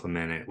to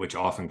implement it, which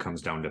often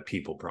comes down to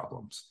people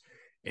problems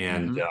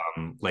and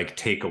Mm-hmm. like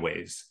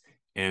takeaways.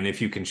 And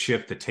if you can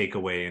shift the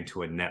takeaway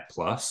into a net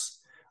plus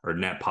or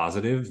net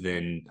positive,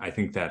 then I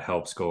think that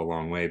helps go a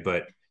long way.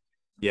 But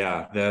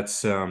yeah,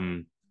 that's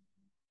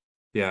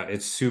yeah,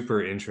 it's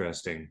super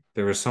interesting.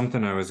 There was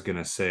something I was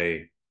gonna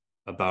say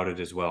about it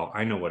as well.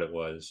 I know what it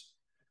was.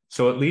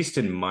 So at least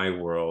in my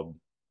world,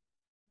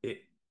 it,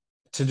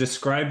 to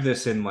describe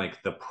this in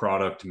like the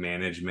product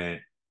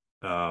management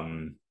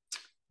um,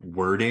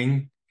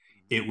 wording,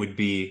 it would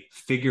be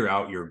figure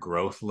out your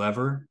growth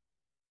lever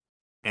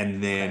and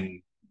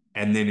Okay.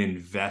 then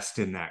invest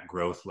in that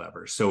growth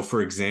lever. So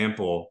for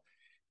example,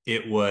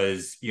 it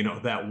was,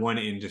 that one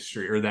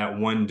industry or that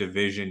one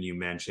division you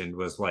mentioned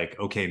was like,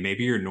 okay,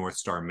 maybe your North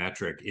Star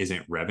metric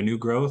isn't revenue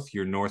growth.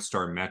 Your North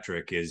Star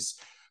metric is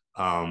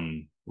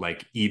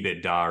like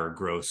EBITDA or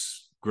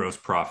gross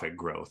profit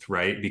growth,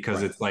 right?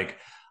 Because Right. it's like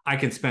I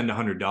can spend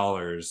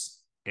 $100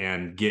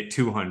 and get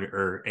 200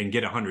 or and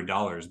get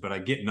 $100, but I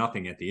get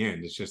nothing at the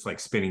end. It's just like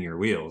spinning your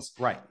wheels.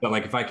 Right. But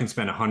like if I can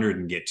spend 100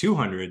 and get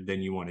 200,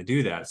 then you want to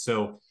do that.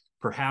 So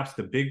perhaps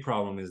the big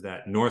problem is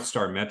that North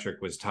Star metric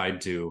was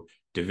tied to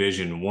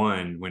Division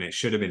One when it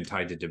should have been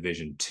tied to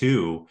Division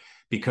Two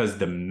because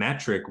the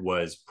metric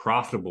was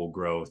profitable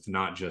growth,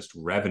 not just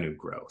revenue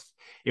growth.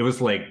 It was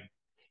like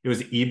it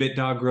was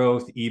EBITDA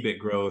growth, EBIT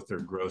growth, or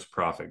gross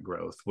profit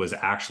growth was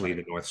actually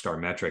Right. the North Star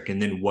metric.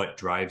 And then what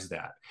drives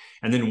that?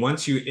 And then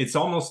it's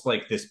almost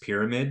like this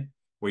pyramid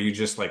where you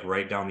just like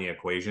write down the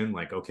equation,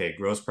 like, okay,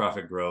 gross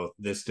profit growth,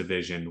 this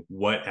division,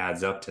 what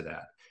adds up to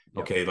that?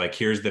 Yep. Okay, like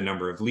here's the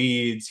number of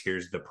leads,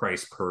 here's the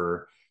price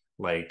per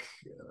like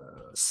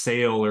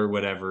sale or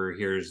whatever,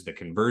 here's the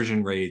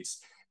conversion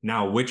rates.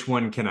 Now, which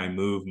one can I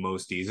move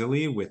most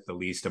easily with the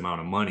least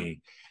amount of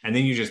money? And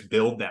then you just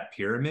build that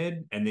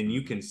pyramid, and then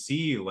you Mm-hmm. can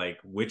see like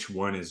which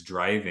one is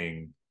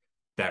driving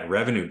that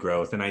revenue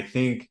growth. And I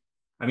think,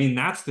 I mean,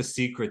 that's the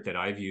secret that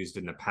I've used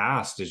in the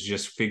past is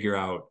just figure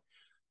out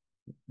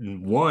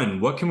one,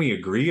 what can we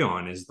agree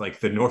on is like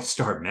the North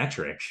Star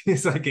metric.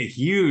 It's like a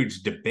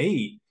huge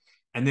debate.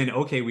 And then,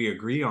 okay, we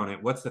agree on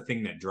it. What's the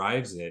thing that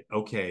drives it?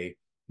 Okay,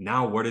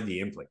 now what are the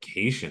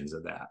implications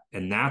of that?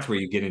 And that's Right. where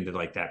you get into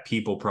like that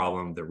people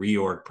problem, the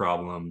reorg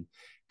problem.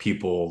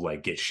 People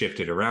like get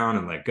shifted around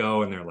and let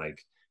go, and they're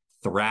like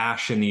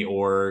thrash in the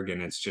org,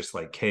 and it's just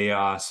like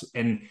chaos.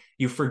 And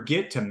you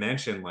forget to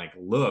mention, like,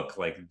 look,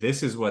 like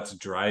this is what's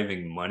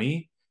driving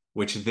money,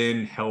 which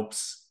then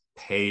helps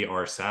pay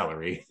our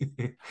salary.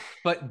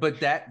 But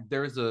that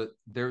there's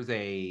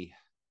a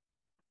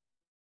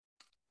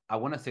I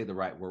want to say the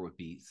right word would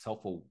be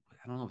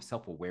I don't know if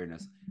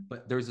self-awareness,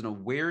 but there's an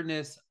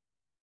awareness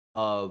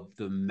of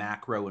the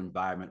macro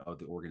environment of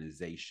the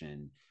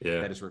organization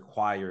Yeah. that is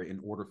required in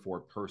order for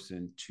a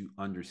person to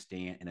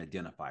understand and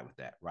identify with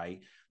that, right?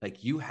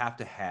 Like you have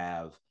to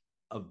have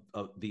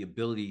the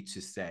ability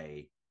to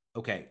say,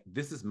 okay,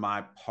 this is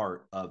my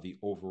part of the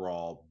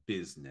overall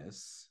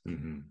business.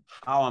 Mm-hmm.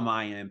 How am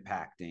I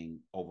impacting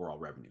overall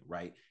revenue,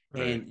 right?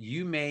 Right. And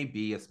you may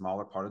be a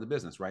smaller part of the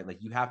business, right? Like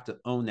you have to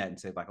own that and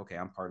say, like, okay,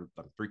 I'm part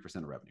of 3%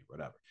 of revenue,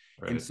 whatever.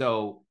 And Right.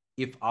 so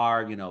if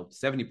our,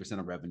 70%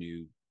 of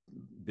revenue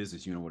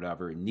business unit,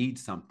 whatever,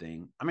 needs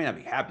something, I may not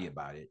be happy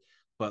about it,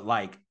 but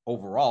like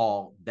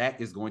overall, that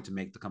is going to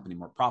make the company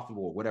more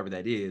profitable or whatever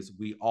that is.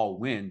 We all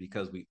win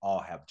because we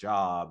all have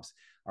jobs,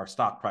 our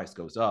stock price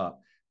goes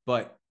up,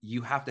 but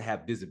you have to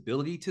have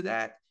visibility to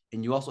that.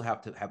 And you also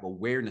have to have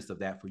awareness of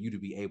that for you to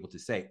be able to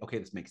say, okay,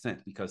 this makes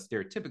sense because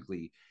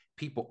stereotypically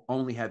people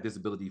only have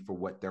visibility for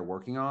what they're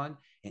working on.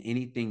 And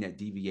anything that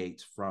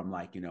deviates from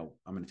like, I'm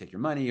going to take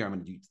your money or I'm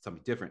going to do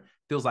something different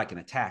feels like an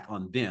attack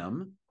on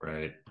them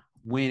Right.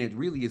 when it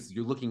really is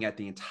you're looking at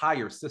the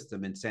entire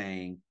system and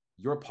saying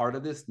your part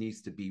of this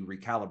needs to be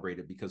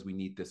recalibrated because we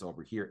need this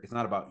over here. It's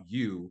not about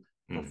you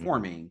Mm-hmm.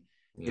 performing,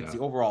 it's Yeah. the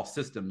overall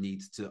system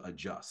needs to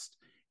adjust.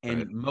 Right.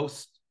 And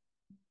most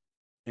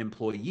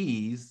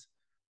employees,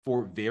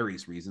 for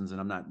various reasons,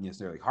 and I'm not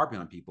necessarily harping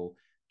on people,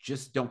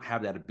 just don't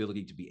have that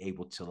ability to be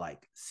able to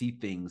like see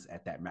things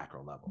at that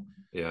macro level.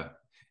 Yeah.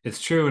 It's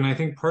true. And I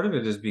think part of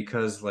it is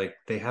because like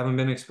they haven't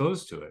been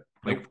exposed to it.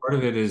 Like Nope. part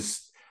of it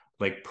is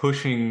like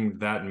pushing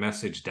that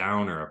message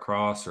down or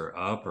across or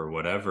up or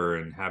whatever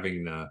and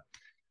having I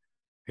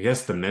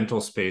guess the mental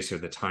space or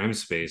the time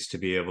space to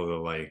be able to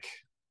like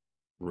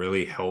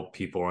really help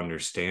people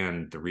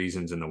understand the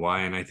reasons and the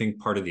why. And I think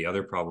part of the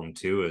other problem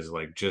too is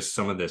like just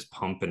some of this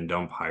pump and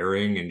dump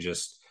hiring and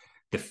just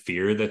the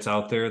fear that's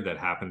out there that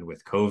happened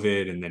with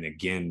COVID. And then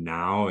again,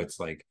 now it's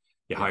like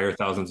you Yep. hire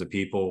thousands of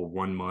people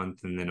 1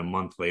 month and then a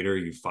month later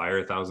you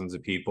fire thousands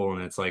of people.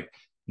 And it's like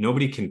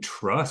nobody can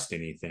trust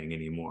anything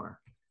anymore.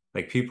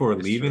 Like people are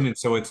It's leaving. true. And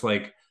so it's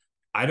like,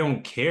 I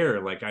don't care.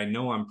 Like, I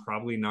know I'm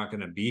probably not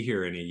going to be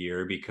here in a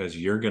year because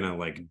you're going to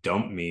like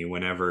dump me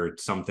whenever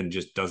something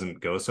just doesn't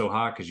go so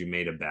hot because you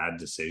made a bad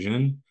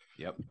decision.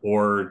 Yep.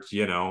 Or,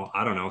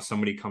 I don't know,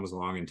 somebody comes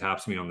along and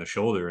taps me on the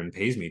shoulder and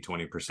pays me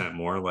 20%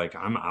 more. Like,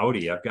 I'm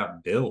outie. I've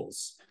got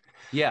bills.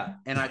 Yeah.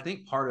 And I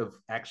think part of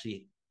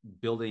actually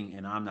building,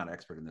 and I'm not an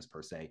expert in this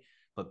per se,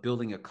 but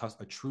building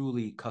a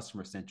truly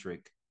customer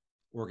centric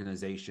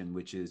organization,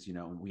 which is, you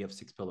know, we have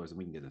 6 pillars, and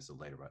we can get into this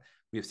later, but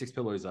we have 6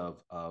 pillars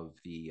of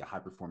the high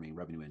performing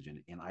revenue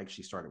engine. And I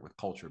actually started with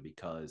culture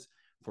because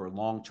for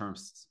long term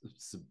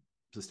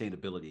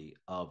sustainability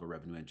of a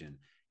revenue engine,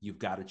 you've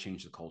got to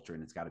change the culture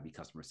and it's got to be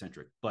customer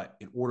centric. But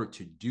in order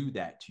to do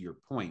that, to your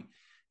point,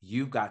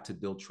 you've got to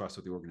build trust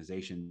with the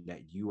organization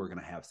that you are going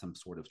to have some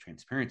sort of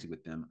transparency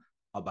with them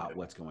about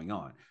what's going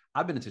on.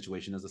 I've been in a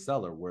situation as a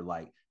seller where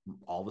like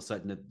all of a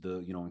sudden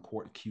you know, in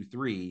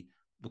Q3,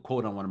 the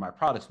quote on one of my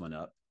products went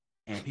up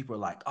and people are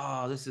like,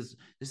 oh, this is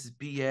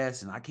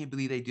BS. And I can't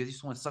believe they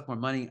just want to suck more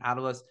money out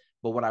of us.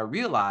 But what I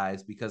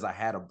realized, because I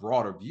had a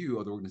broader view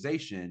of the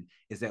organization,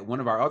 is that one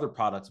of our other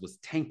products was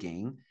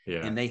tanking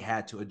and they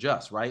had to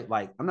adjust, right?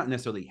 Like, I'm not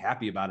necessarily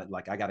happy about it.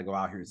 Like, I got to go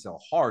out here and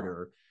sell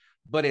harder.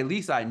 But at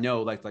least I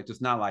know, like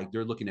it's not like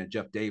they're looking at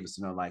Jeff Davis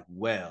and they're like,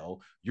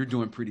 well, you're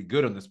doing pretty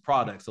good on this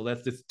product, so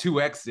let's just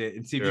 2x it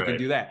and see if you can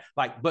do that.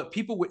 Like, but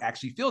people would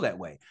actually feel that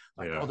way,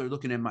 like, oh, they're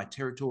looking at my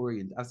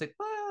territory, and I was like,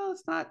 well,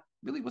 it's not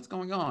really what's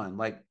going on.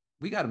 Like,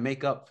 we got to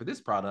make up for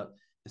this product.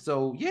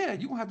 So yeah,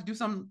 you're gonna have to do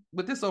something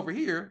with this over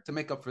here to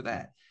make up for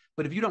that.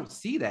 But if you don't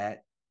see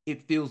that,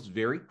 it feels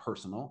very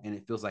personal and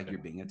it feels like you're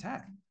being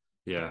attacked.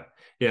 Yeah.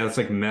 Yeah. It's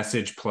like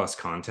message plus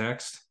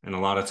context. And a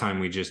lot of time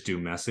we just do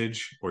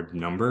message or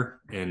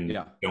number and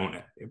don't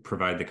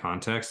provide the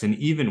context. And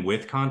even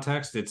with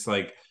context, it's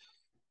like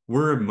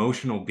we're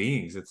emotional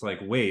beings. It's like,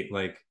 wait,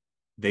 like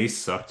they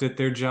sucked at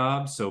their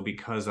job. So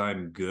because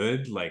I'm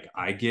good, like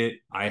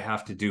I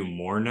have to do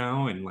more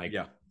now and like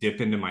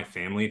dip into my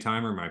family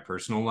time or my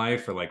personal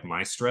life, or like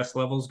my stress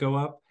levels go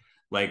up.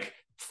 Like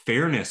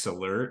fairness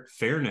alert,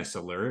 fairness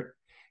alert.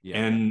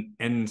 Yeah.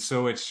 And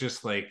so it's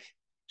just like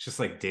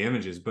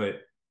damages.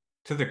 But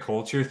to the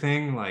culture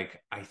thing,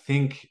 like I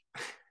think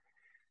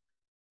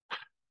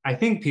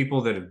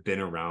people that have been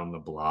around the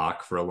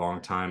block for a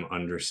long time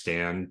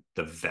understand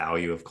the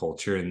value of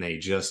culture, and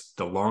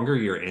the longer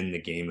you're in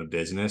the game of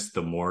business,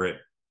 the more it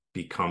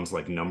becomes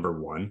like number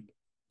one,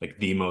 like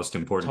the most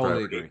important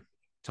Totally priority. agree.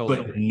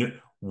 Totally agree.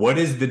 What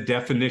is the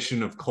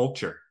definition of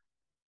culture?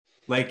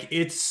 Like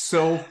it's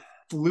so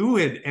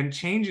fluid and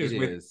changes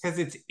because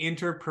it's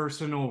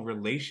interpersonal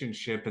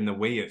relationship and the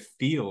way it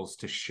feels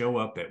to show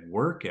up at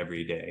work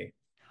every day.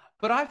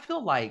 But I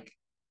feel like,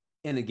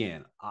 and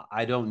again,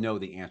 I don't know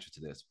the answer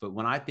to this, but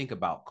when I think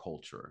about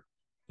culture,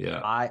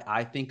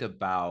 I think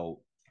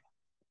about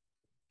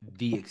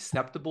the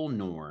acceptable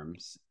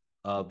norms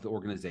of the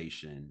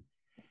organization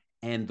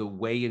and the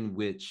way in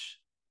which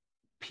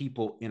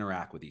people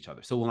interact with each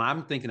other. So when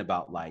I'm thinking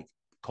about like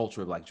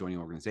culture of like joining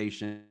an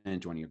organization,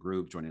 joining a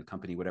group, joining a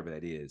company, whatever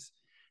that is,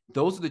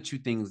 those are the two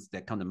things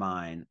that come to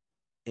mind.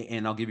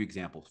 And I'll give you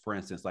examples. For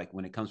instance, like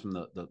when it comes from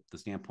the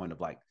standpoint of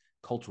like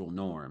cultural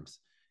norms,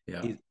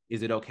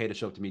 is it okay to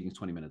show up to meetings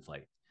 20 minutes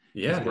late?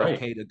 Is it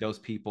okay to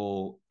ghost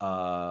people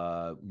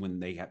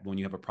when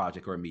you have a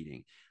project or a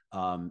meeting?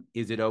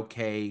 Is it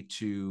okay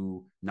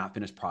to not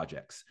finish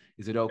projects?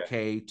 Is it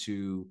okay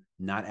to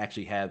not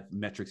actually have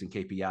metrics and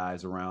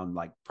KPIs around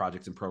like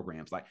projects and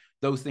programs? Like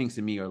those things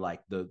to me are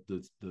like the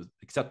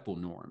acceptable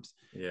norms.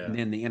 And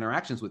then the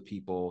interactions with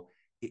people,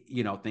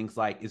 you know, things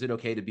like, is it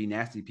okay to be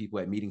nasty to people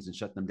at meetings and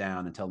shut them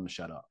down and tell them to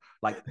shut up?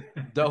 Like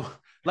though,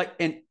 like,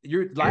 and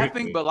you're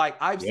laughing, but like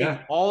I've seen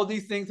all of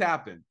these things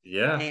happen.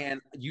 And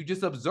you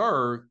just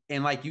observe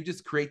and like you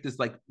just create this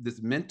like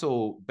this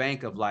mental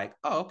bank of like,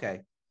 oh,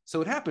 okay. So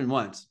it happened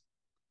once.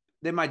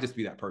 There might just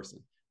be that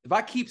person. If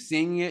I keep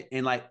seeing it,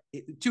 and like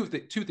two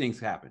things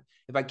happen.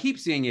 If I keep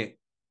seeing it,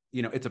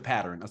 you know, it's a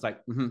pattern. I was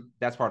like,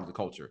 that's part of the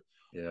culture.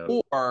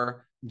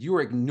 Or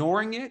you're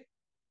ignoring it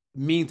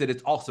means that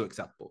it's also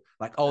acceptable.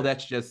 Like, oh,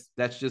 that's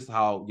just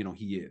how, you know,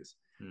 he is.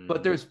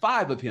 But there's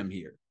 5 of him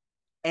here,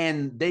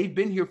 and they've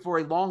been here for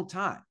a long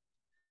time.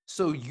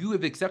 So you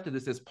have accepted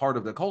this as part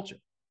of the culture.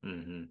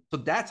 So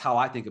that's how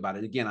I think about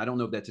it. Again, I don't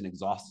know if that's an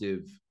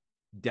exhaustive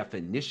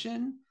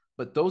definition,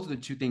 but those are the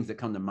 2 things that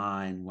come to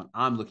mind when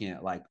I'm looking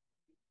at like,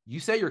 you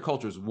say your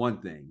culture is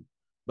one thing,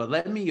 but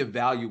let me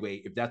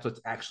evaluate if that's what's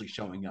actually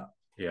showing up.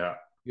 Yeah.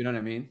 You know what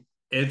I mean?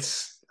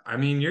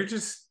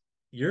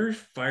 You're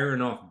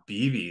firing off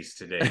BBs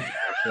today.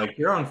 Like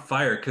you're on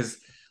fire, because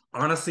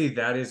honestly,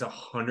 that is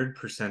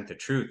 100% the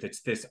truth.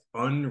 It's this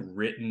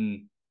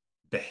unwritten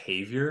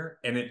behavior.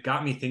 And it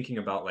got me thinking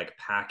about like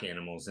pack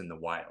animals in the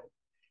wild.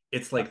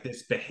 It's like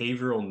this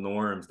behavioral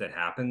norms that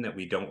happen that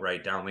we don't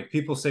write down. Like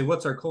people say,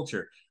 what's our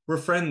culture? We're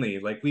friendly.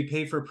 Like we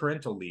pay for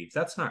parental leave.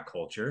 That's not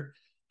culture.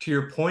 To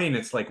your point,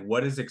 it's like,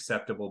 what is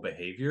acceptable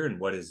behavior and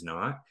what is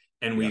not?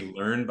 And we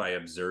learn by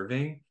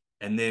observing.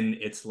 And then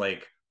it's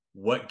like,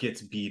 what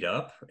gets beat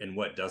up and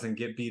what doesn't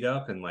get beat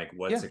up, and like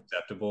what's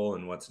acceptable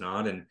and what's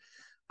not. And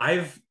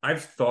I've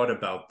thought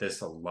about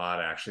this a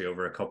lot actually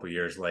over a couple of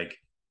years. Like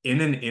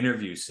in an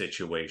interview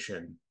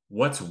situation,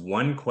 what's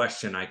one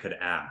question I could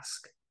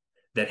ask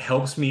that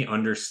helps me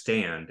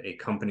understand a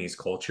company's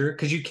culture?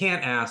 Because you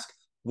can't ask,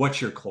 what's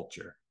your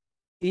culture?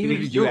 Even if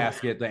because you do you'll,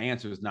 ask it, the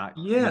answer is not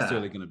yeah,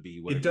 necessarily going to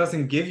be what it it is.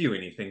 doesn't give you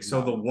anything.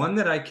 So the No. one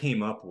that I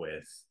came up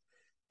with,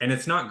 and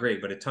it's not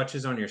great, but it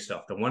touches on your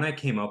stuff. The one I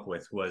came up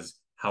with was,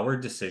 how are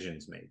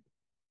decisions made?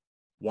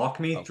 Walk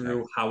me Okay.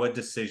 through how a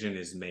decision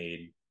is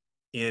made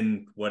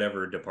in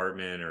whatever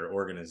department or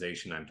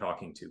organization I'm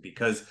talking to.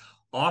 Because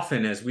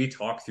often, as we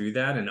talk through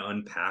that and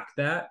unpack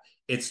that,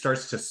 it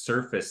starts to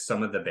surface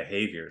some of the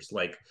behaviors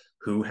like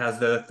who has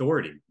the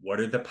authority?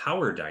 What are the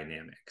power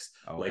dynamics?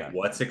 Like, Okay.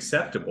 what's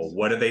acceptable? Yes.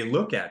 What do they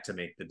look at to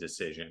make the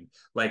decision?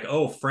 Like,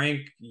 oh,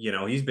 Frank,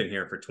 he's been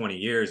here for 20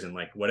 years and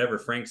like whatever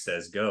Frank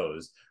says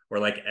goes. Or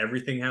like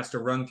everything has to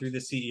run through the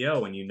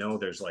CEO, and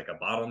there's like a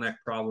bottleneck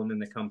problem in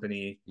the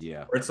company,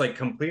 Yeah. or it's like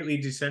completely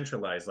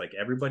decentralized. Like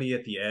everybody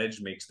at the edge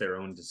makes their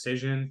own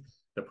decision.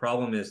 The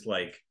problem is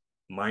like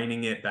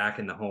mining it back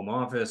in the home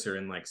office or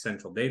in like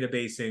central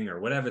databasing or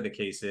whatever the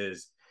case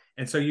is.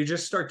 And so you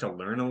just start to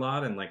learn a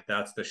lot. And like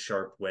that's the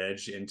sharp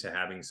wedge into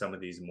having some of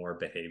these more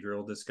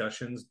behavioral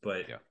discussions.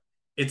 But Yeah.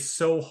 it's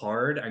so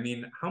hard. I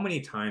mean, how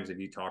many times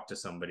have you talked to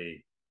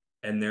somebody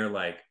and they're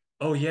like,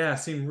 oh, yeah,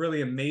 seemed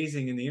really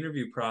amazing in the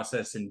interview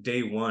process. And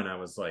day one, I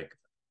was like,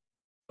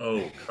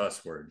 oh,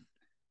 cuss word.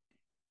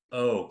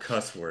 Oh,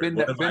 cuss word.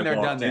 What have Been I there,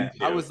 done walked that.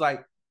 I into? was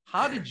like,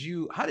 how did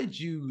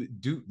you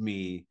dupe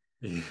me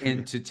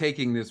into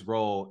taking this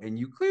role? And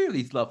you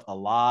clearly left a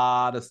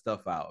lot of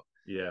stuff out.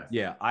 Yeah.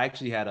 Yeah, I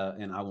actually had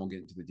and I won't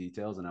get into the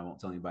details, and I won't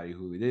tell anybody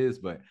who it is,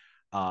 but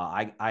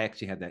I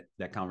actually had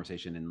that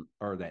conversation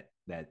or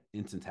that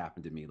instance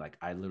happened to me. Like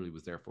I literally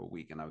was there for a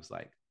week, and I was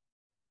like,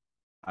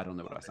 I don't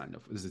know what I signed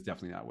up for. This is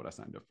definitely not what I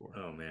signed up for.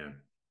 Oh man.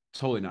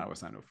 Totally not what I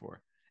signed up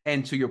for.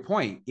 And to your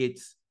point, it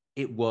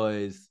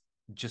was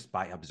just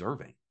by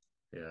observing.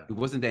 Yeah. It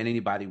wasn't that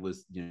anybody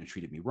was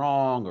treated me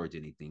wrong or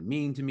did anything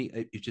mean to me.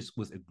 It just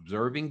was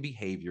observing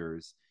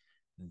behaviors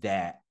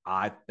that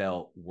I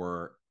felt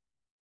were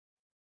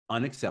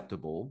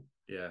unacceptable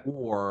Yeah.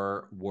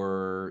 or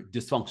were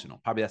dysfunctional.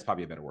 That's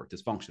probably a better word,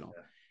 dysfunctional.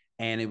 Yeah.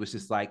 And it was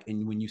just like,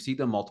 and when you see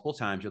them multiple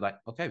times, you're like,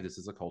 okay, this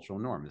is a cultural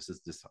norm. This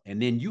is this,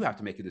 and then you have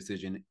to make a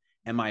decision.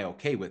 Am I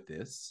okay with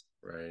this?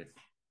 Right.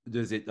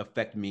 Does it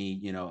affect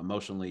me,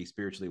 emotionally,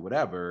 spiritually,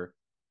 whatever,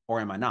 or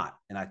am I not?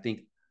 And I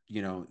think,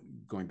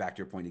 going back to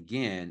your point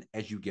again,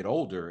 as you get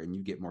older and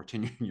you get more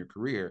tenure in your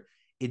career,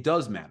 it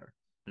does matter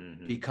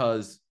Mm-hmm.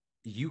 because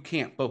you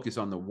can't focus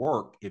on the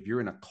work if you're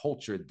in a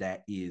culture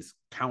that is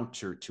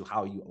counter to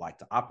how you like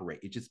to operate.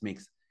 It just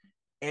makes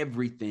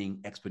everything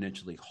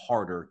exponentially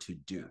harder to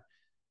do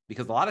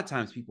because a lot of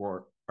times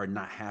people are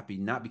not happy,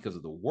 not because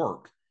of the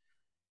work,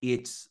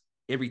 it's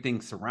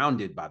everything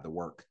surrounded by the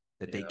work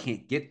that they Yeah.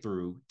 can't get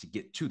through to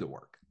get to the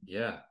work.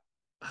 Yeah.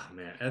 Oh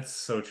man, that's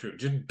so true.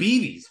 Just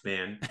BBs,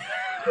 man.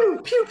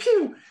 Pew, pew,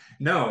 pew.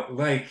 No,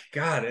 like,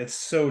 God, it's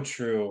so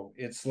true.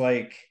 It's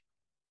like,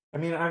 I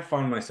mean, I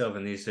found myself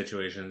in these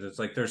situations. It's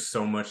like there's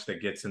so much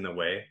that gets in the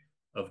way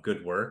of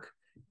good work.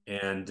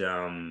 And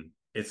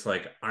it's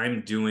like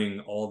I'm doing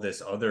all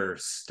this other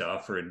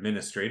stuff or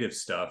administrative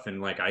stuff,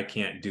 and like I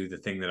can't do the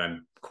thing that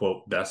I'm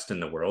quote best in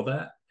the world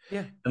at.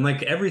 Yeah. And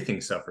like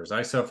everything suffers.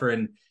 I suffer.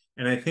 And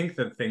I think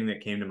the thing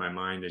that came to my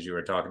mind as you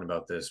were talking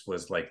about this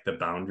was like the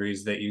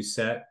boundaries that you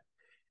set.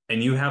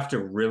 And you have to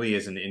really,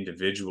 as an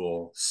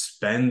individual,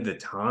 spend the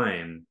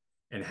time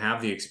and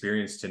have the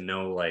experience to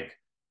know like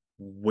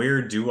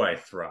where do I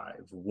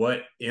thrive?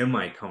 What am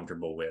I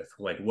comfortable with?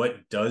 Like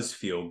what does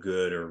feel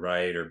good or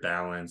right or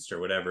balanced or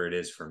whatever it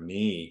is for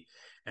me?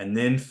 And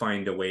then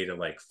find a way to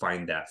like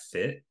find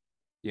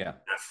Yeah.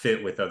 that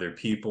fit with other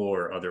people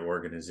or other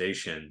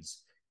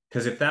organizations.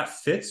 Because if that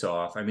fits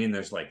off, I mean,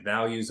 there's like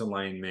values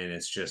alignment,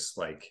 it's just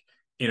like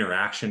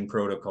interaction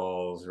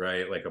protocols,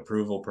 right? Like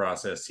approval Yeah.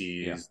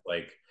 processes,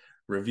 like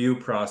review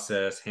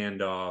process,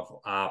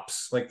 handoff,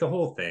 ops, like the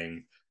whole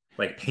thing,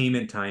 like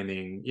payment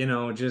timing,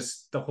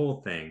 just the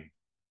whole thing.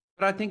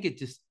 But I think it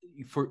just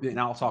and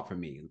I'll talk for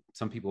me.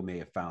 Some people may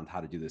have found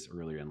how to do this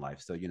earlier in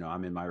life. So,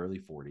 I'm in my early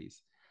 40s.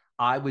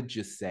 I would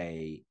just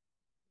say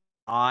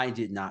I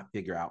did not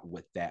figure out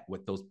what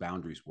those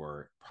boundaries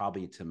were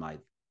probably to my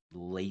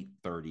late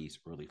 30s,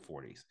 early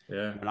 40s.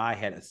 Yeah. When I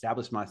had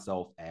established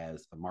myself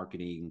as a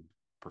marketing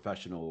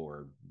professional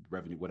or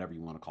revenue, whatever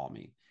you want to call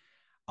me.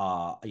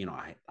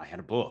 I had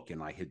a book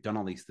and I had done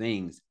all these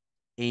things.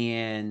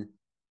 And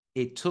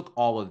it took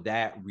all of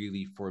that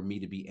really for me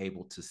to be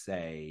able to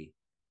say,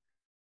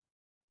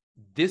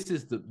 this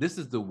is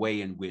the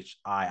way in which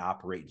I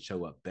operate and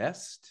show up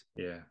best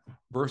Yeah.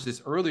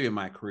 versus earlier in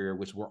my career,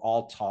 which we're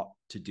all taught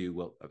to do.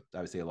 Well, I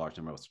would say a large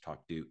number of us are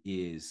taught to do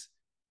is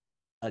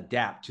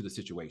adapt to the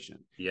situation.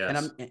 And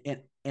Yes.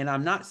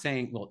 I'm not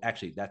saying, well,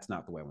 actually, that's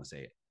not the way I want to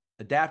say it.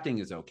 Adapting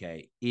is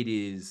okay. It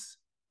is,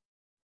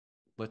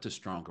 what's a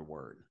stronger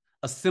word?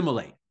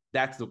 Assimilate.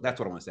 That's what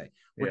I want to say.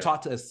 We're Yeah.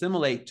 taught to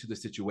assimilate to the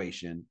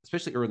situation,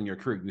 especially early in your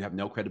career. You have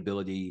no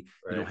credibility.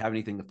 You don't Right. have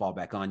anything to fall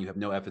back on. You have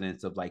no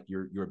evidence of like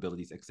your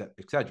abilities,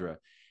 et cetera.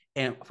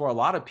 And for a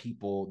lot of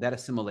people, that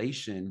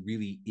assimilation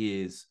really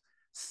is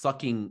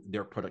sucking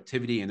their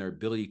productivity and their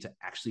ability to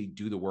actually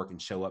do the work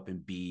and show up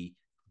and be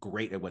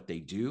great at what they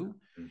do.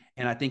 Mhm.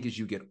 And I think as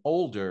you get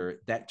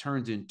older, that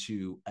turns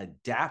into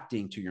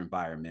adapting to your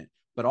environment,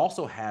 but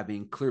also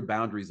having clear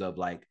boundaries of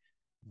like,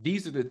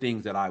 these are the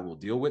things that I will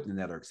deal with and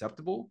that are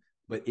acceptable.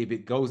 But if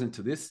it goes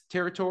into this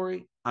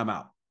territory, I'm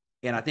out.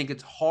 And I think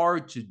it's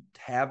hard to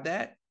have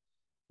that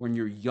when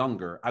you're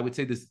younger. I would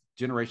say this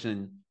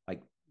generation,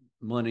 like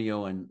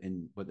millennial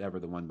and whatever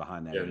the one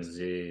behind that Gen is,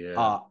 Z,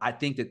 yeah. I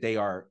think that they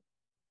are,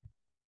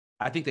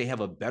 I think they have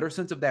a better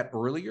sense of that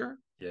earlier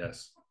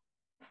Yes.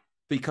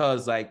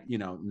 because like,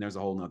 and there's a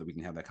whole nother, we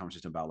can have that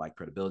conversation about like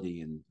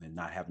credibility and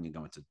not having to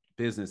go into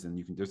business, and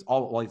you can, there's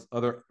all these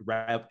other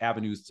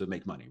avenues to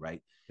make money,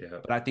 right? Yeah.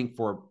 But I think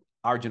for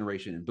our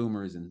generation and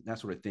boomers and that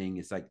sort of thing,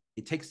 it's like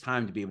it takes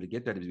time to be able to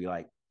get there, to be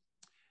like,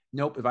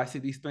 nope, if I see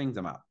these things,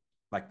 I'm out.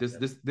 Like this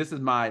is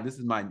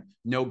my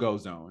no-go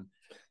zone.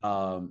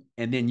 And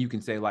then you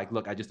can say like,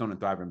 look, I just don't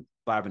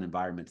thrive in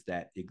environments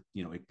that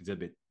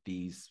exhibit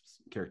these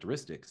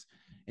characteristics.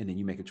 And then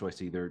you make a choice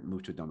to either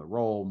move to another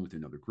role, move to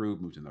another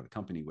group, move to another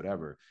company,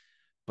 whatever.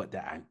 But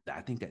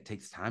I think that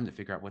takes time to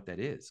figure out what that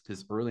is.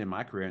 Because early in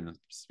my career, and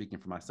speaking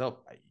for myself,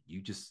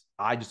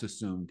 I just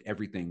assumed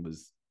everything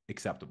was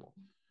acceptable,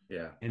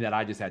 Yeah. and that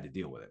I just had to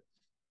deal with it.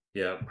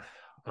 Yeah.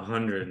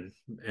 100.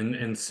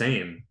 And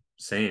same.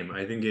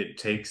 I think it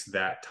takes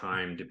that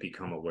time to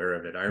become aware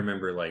of it. I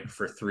remember like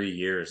for 3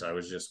 years, I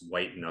was just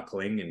white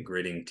knuckling and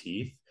gritting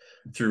teeth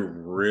through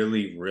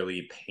really,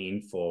 really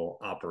painful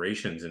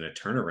operations in a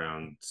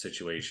turnaround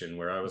situation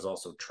where I was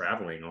also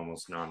traveling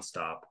almost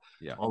nonstop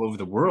Yeah. all over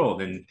the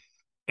world. And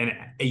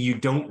you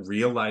don't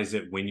realize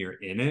it when you're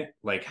in it,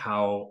 like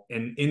how,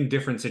 and in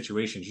different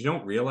situations, you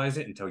don't realize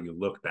it until you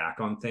look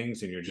back on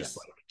things and you're just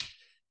Yes. like,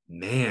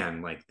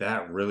 man, like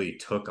that really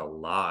took a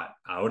lot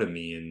out of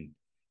me.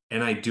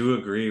 And I do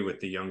agree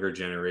with the younger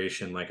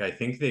generation. Like I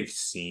think they've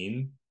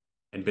seen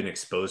and been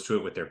exposed to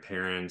it with their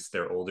parents,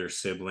 their older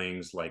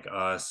siblings, like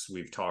us.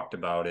 We've talked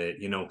about it.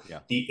 Yeah.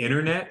 The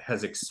internet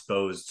has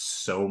exposed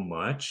so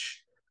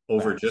much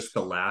over Facts. just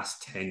the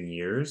last 10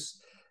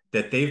 years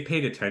that they've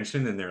paid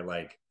attention and they're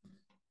like,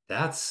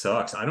 that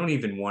sucks. I don't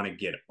even want to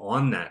get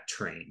on that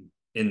train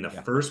in the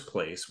Yeah. first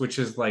place, which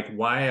is like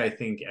why I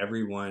think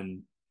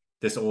everyone,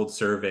 this old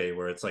survey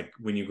where it's like,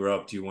 when you grow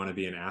up, do you want to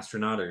be an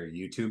astronaut or a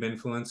YouTube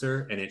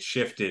influencer? And it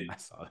shifted. I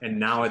saw that And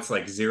now actually.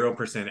 it's like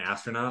 0%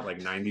 astronaut, like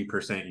 90%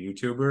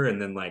 YouTuber, and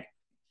then like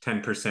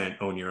 10%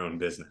 own your own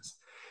business.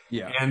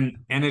 Yeah. And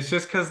it's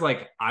just because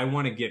like I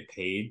want to get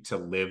paid to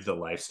live the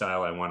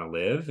lifestyle I want to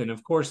live. And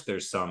of course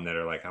there's some that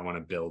are like, I want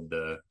to build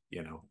the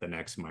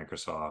next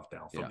Microsoft, Yeah.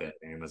 Alphabet,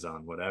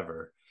 Amazon,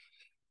 whatever.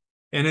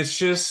 And it's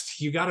just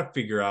you got to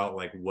figure out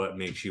like what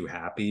makes you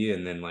happy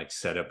and then like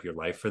set up your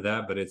life for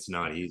that. But it's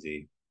not Yeah.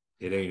 easy.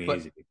 It ain't But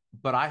easy.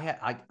 but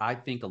I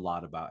think a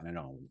lot about, and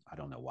I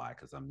don't know why,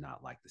 because I'm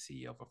not like the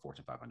CEO of a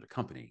Fortune 500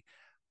 company,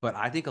 but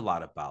I think a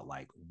lot about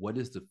like, what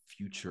does the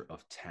future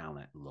of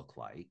talent look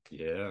like?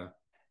 Yeah.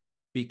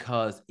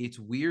 Because it's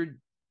weird,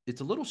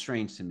 it's a little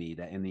strange to me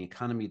that in the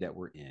economy that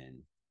we're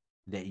in,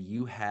 that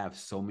you have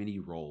so many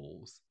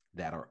roles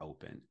that are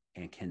open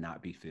and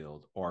cannot be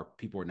filled, or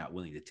people are not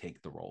willing to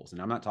take the roles.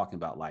 And I'm not talking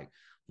about like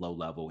low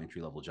level,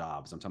 entry level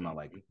jobs. I'm talking about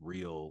like Mhm.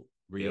 real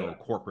Yeah.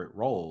 corporate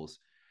roles.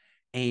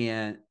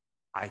 And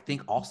I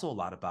think also a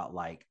lot about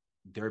like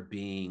there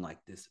being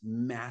like this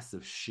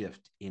massive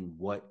shift in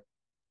what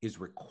is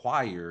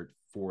required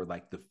for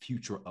like the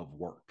future of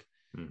work.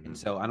 And Hmm.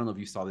 so I don't know if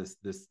you saw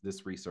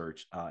this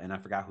research, and I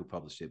forgot who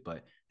published it,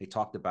 but they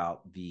talked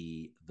about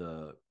the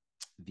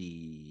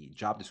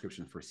job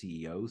description for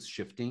CEOs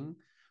shifting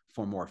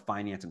from more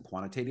finance and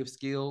quantitative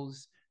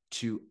skills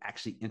to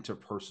actually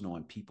interpersonal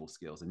and people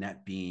skills, and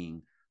that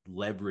being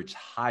leveraged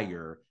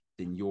higher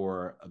than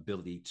your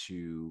ability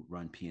to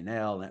run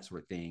P&L and that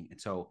sort of thing. And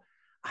so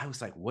I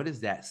was like, what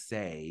does that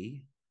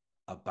say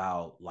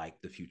about like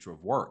the future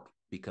of work?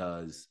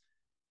 Because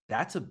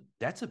that's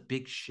a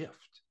big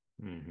shift.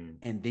 Hmm.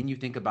 And then you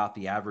think about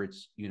the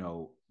average,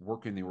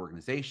 worker in the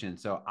organization.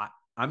 So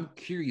I'm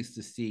curious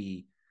to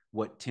see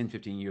what 10,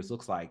 15 years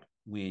looks like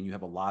when you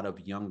have a lot of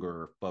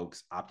younger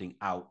folks opting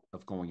out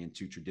of going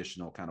into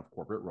traditional kind of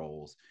corporate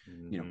roles,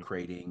 Hmm.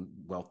 creating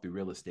wealth through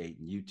real estate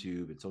and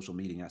YouTube and social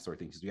media and that sort of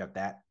thing. Because we have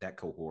that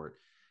cohort,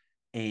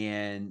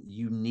 and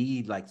you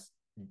need like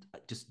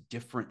just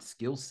different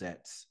skill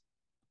sets.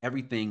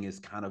 Everything is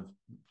kind of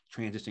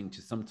transitioning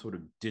to some sort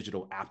of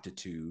digital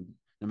aptitude,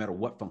 no matter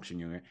what function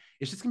you're in.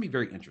 It's just gonna be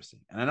very interesting.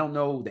 And I don't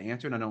know the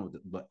answer, and I don't,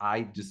 but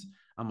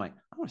I'm like,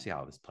 I want to see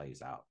how this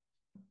plays out.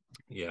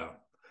 Yeah.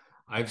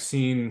 I've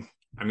seen,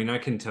 I mean, I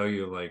can tell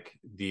you like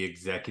the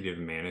executive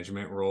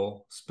management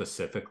role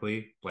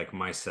specifically, like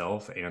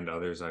myself and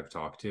others I've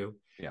talked to.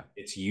 Yeah.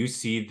 It's you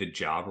see the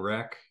job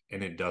rec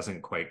and it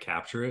doesn't quite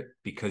capture it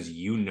because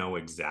you know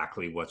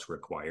exactly what's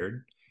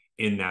required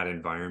in that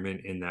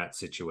environment, in that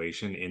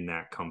situation, in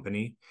that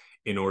company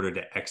in order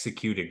to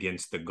execute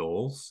against the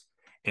goals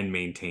and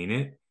maintain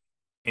it.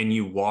 And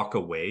you walk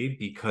away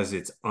because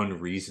it's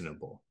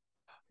unreasonable.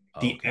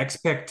 The Okay.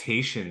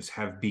 expectations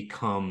have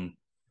become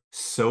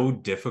so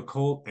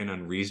difficult and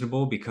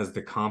unreasonable because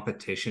the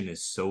competition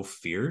is so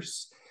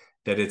fierce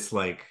that it's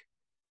like,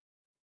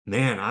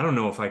 man, I don't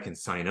know if I can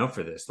sign up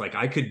for this. Like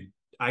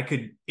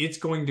it's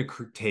going to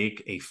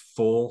take a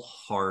full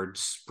hard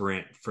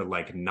sprint for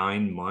like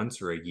 9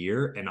 months or a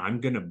year, and I'm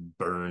going to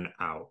burn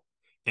out.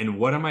 And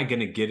what am I going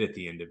to get at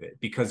the end of it?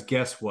 Because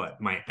guess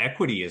what? My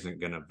equity isn't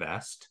going to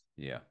vest.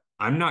 Yeah.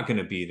 I'm not going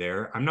to be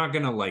there. I'm not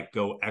going to like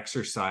go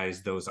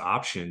exercise those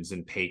options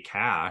and pay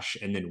cash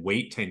and then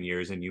wait 10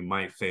 years and you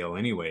might fail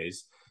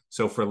anyways.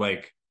 So for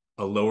like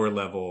a lower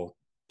level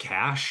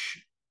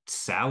cash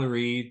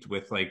salary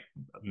with like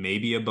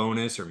maybe a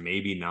bonus or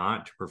maybe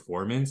not to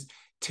performance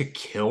to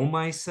kill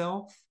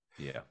myself,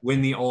 Yeah.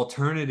 when the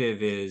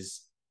alternative is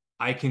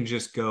I can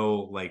just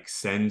go like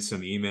send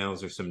some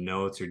emails or some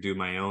notes or do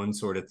my own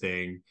sort of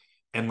thing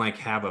and like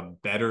have a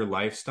better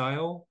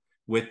lifestyle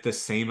with the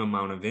same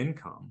amount of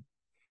income.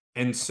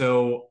 And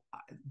so,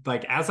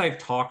 like, as I've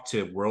talked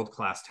to world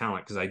class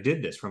talent, because I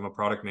did this from a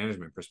product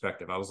management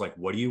perspective, I was like,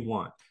 what do you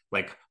want?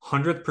 Like,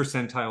 100th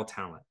percentile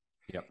talent.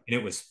 Yep. And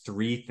it was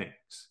three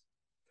things.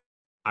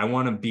 I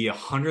want to be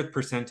 100th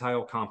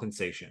percentile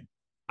compensation.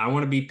 I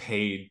want to be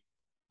paid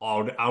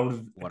out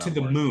of What to I'm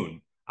the worth.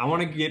 moon. I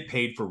want Yeah. to get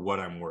paid for what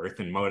I'm worth,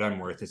 and what I'm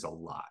worth is a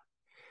lot.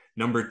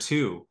 Number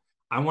two,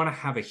 I want to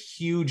have a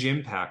huge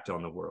impact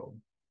on the world,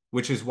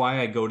 which is why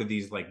I go to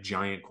these like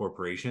giant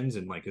corporations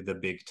and like the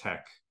big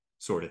tech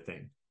sort of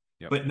thing.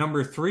 Yep. But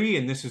number three,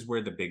 and this is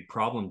where the big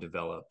problem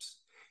develops,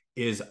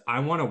 is I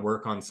want to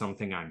work on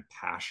something I'm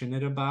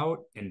passionate about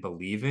and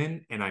believe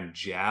in, and I'm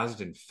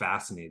jazzed and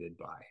fascinated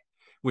by,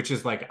 which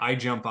is like I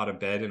jump out of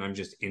bed and I'm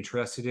just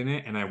interested in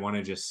it and I want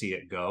to just see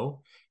it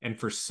go. And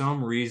for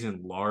some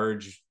reason,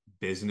 large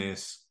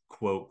business,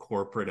 quote,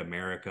 corporate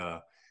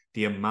America,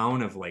 the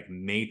amount of like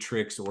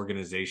matrix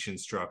organization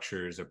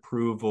structures,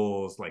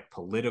 approvals, like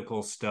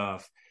political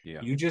stuff, Yeah.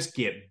 you just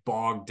get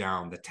bogged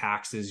down. The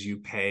taxes you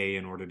pay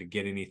in order to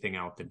get anything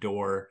out the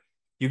door,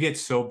 you get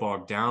so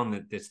bogged down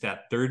that it's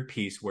that third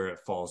piece where it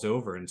falls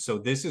over. And so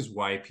this is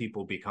why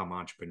people become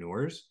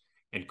entrepreneurs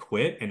and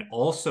quit. And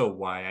also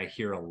why I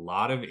hear a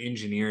lot of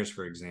engineers,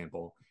 for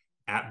example,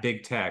 at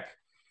big tech,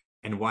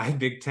 and why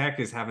big tech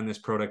is having this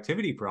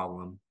productivity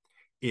problem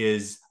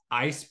is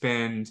I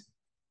spend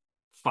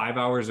 5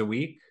 hours a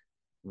week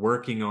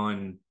working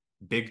on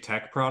big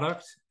tech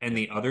products, and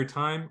Yep. the other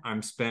time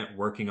I'm spent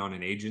working on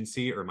an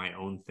agency or my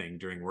own thing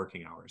during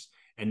working hours,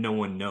 and no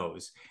one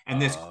knows.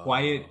 And this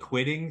quiet Oh.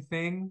 quitting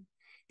thing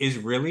is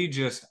really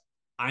just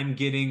I'm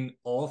getting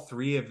all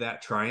three of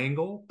that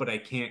triangle, but I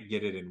can't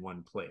get it in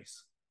one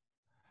place.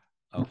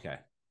 Okay.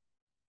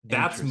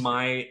 That's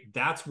Interesting.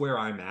 that's where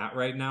I'm at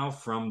right now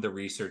from the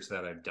research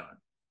that I've done.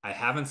 I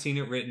haven't seen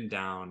it written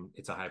down.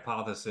 It's a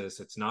hypothesis.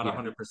 It's not Yeah.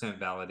 100%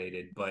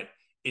 validated, but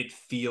it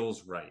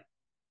feels right.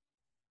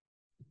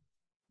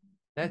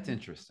 That's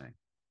interesting.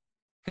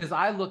 Because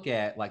I look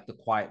at like the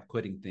quiet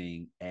quitting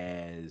thing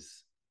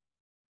as,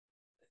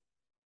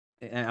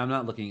 and I'm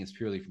not looking as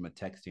purely from a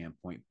tech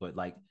standpoint, but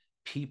like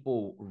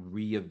people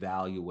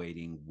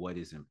reevaluating what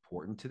is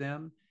important to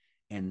them.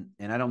 And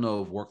I don't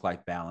know if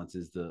work-life balance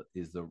is the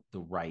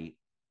right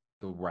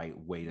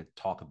way to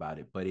talk about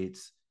it, but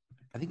it's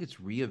I think it's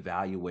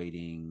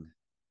reevaluating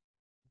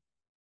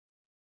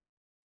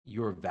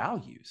your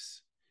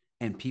values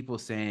and people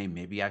saying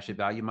maybe I should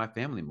value my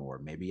family more,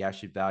 maybe I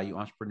should value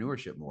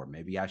entrepreneurship more,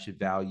 maybe I should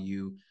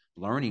value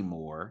learning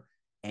more,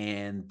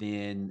 and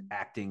then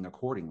acting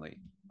accordingly,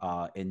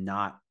 and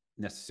not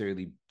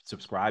necessarily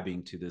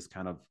subscribing to this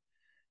kind of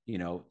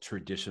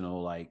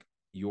traditional like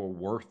your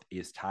worth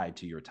is tied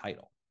to your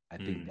title. I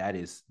think Mm, that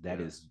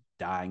yeah. is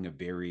dying a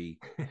very,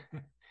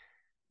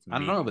 It's I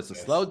don't know if it's a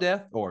slow meaningless.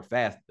 death or a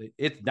fast.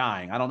 It's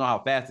dying. I don't know how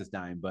fast it's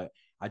dying, but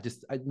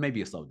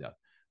maybe a slow death.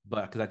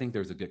 But because I think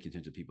there's a good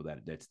contingent of people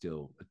that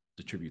still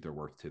attribute their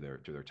worth to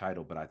their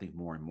title. But I think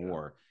more and Yeah.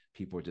 more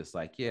people are just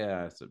like,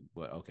 yeah, so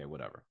but okay,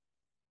 whatever.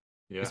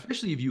 Yeah.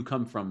 Especially if you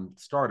come from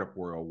startup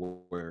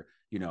world where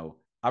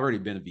I've already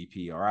been a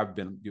VP or I've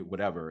been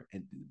whatever,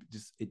 and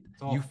It's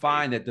all you fake.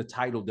 find that the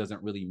title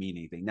doesn't really mean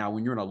anything. Now,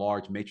 when you're in a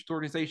large matrix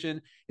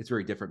organization, it's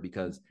very different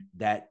because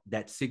that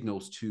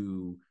signals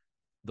to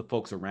the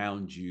folks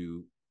around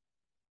you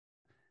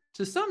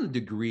to some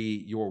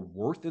degree your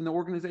worth in the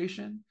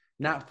organization,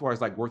 Yeah. not far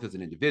as like worth as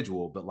an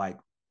individual, but like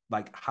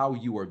how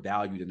you are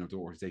valued in the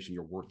organization,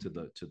 your worth to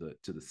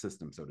the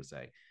system, so to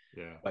say.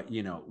 Yeah. But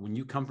when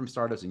you come from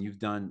startups and you've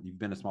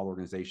been in small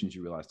organizations,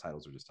 you realize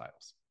titles are just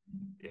titles.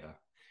 Yeah.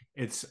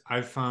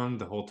 I've found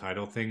the whole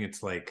title thing,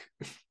 it's like,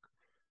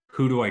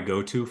 who do I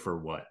go to for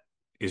what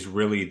is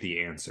really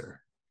the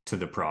answer to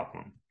the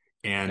problem.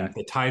 Okay. And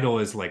the title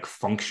is like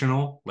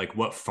functional, like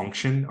what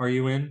function are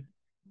you in?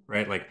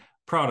 Right? Like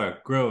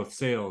product, growth,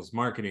 sales,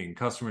 marketing,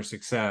 customer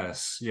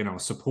success,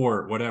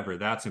 support, whatever,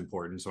 that's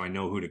important. So I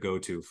know who to go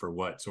to for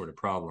what sort of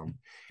problem.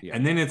 Yeah.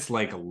 And then it's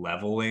like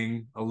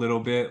leveling a little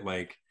bit.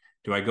 Like,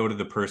 do I go to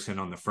the person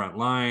on the front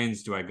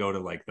lines? Do I go to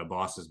like the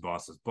boss's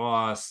boss's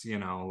boss?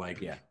 Like,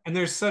 Yeah. and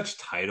there's such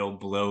title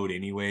bloat,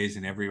 anyways,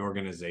 and every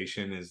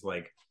organization is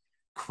like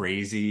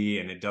crazy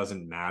and it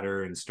doesn't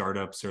matter. And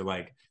startups are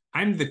like,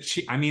 I'm the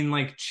chief, I mean,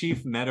 like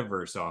chief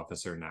metaverse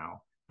officer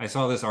now. I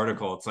saw this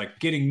article. It's like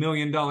getting $1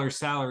 million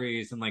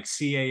salaries and like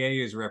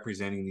CAA is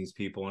representing these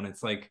people. And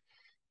it's like,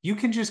 you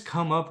can just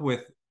come up with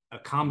a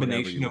Whatever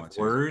combination you of want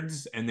to.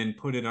 words and then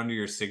put it under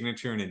your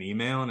signature in an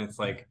email. And it's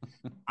like,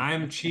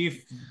 I'm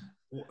chief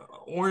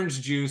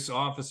orange juice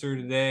officer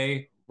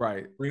today,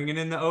 Right. bringing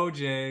in the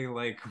OJ.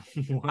 Like,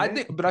 I what?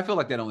 think, but I feel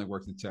like that only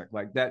works in tech.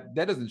 Like that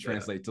doesn't Yeah.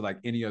 translate to like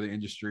any other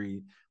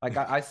industry. Like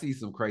I see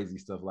some crazy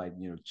stuff, like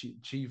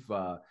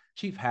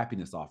chief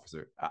happiness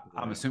officer. I'm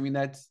Yeah. assuming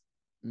that's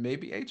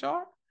maybe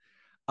HR.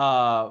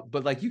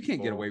 But like you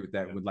can't get away Well, with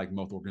that yeah. with like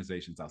most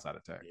organizations outside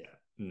of tech. Yeah.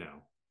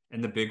 No.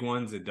 And the big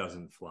ones, it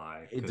doesn't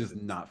fly It because does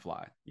it's, not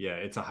fly. yeah,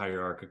 it's a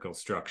hierarchical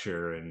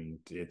structure and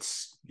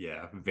it's,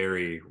 yeah,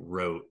 very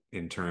rote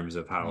in terms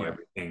of how Yeah,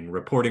 everything,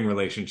 reporting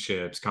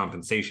relationships,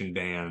 compensation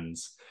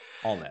bands.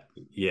 all that.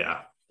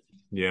 Yeah.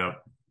 Yeah.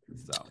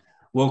 So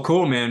Well,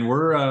 cool, man.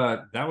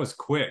 That was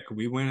quick.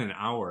 We went an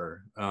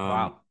hour.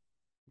 wow.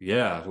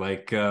 Yeah,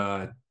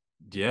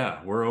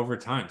 yeah, we're over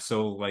time.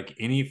 So like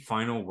any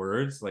final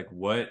words? Like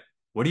what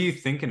are you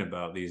thinking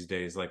about these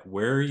days? Like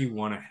where you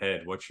want to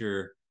head? What's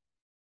your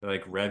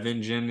like Rev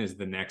Engine is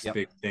the next Yep.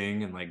 big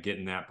thing and like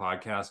getting that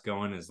podcast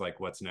going is like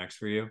what's next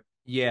for you?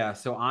 Yeah,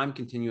 so I'm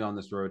continuing on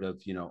this road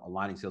of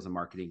aligning sales and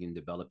marketing and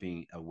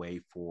developing a way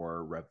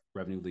for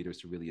revenue leaders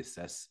to really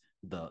assess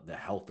the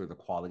health or the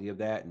quality of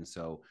that. And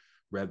so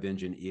Rev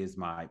Engine is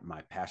my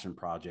passion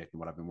project and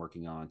what I've been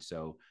working on.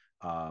 So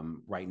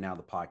right now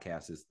the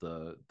podcast is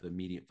the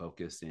immediate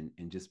focus and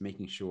just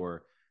making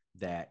sure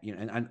that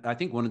and I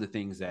think one of the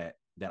things that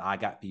I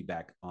got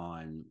feedback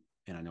on,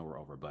 and I know we're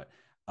over, but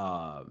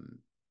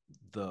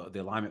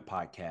the alignment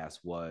podcast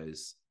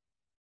was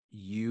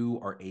you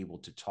are able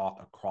to talk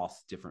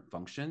across different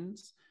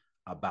functions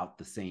about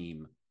the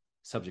same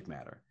subject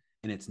matter.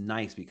 And it's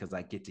nice because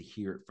I get to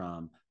hear it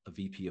from a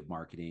VP of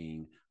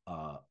marketing,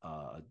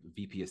 a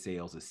VP of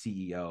sales, a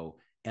CEO.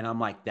 And I'm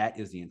like, that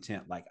is the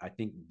intent. Like, I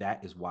think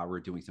that is why we're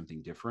doing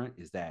something different,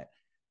 is that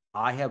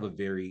I have a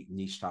very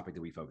niche topic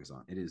that we focus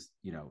on. It is,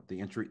 the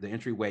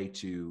entryway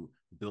to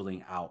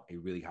building out a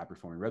really high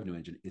performing revenue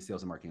engine is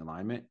sales and marketing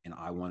alignment. And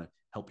I want to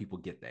help people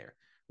get there.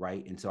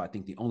 Right. And so I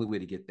think the only way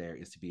to get there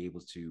is to be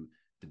able to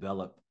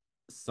develop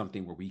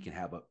something where we can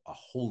have a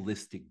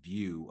holistic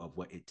view of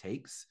what it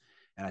takes.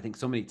 And I think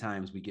so many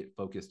times we get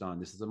focused on,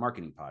 this is a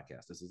marketing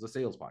podcast, this is a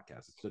sales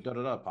podcast, it's a da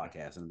da da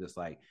podcast. And just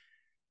like,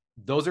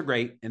 those are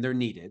great and they're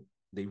needed.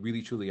 They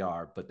really truly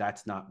are, but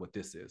that's not what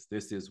this is.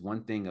 This is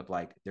one thing of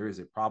like, there is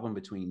a problem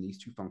between these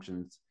two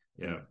functions.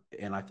 Yeah.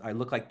 And I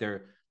look like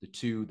they're the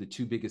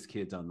two biggest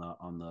kids on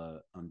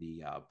the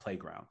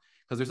playground,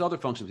 because there's other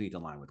functions we need to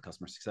align with,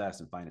 customer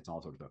success and finance and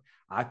all sorts of stuff.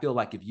 I feel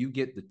like if you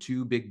get the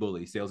two big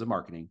bullies, sales and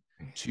marketing,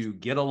 to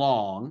get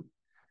along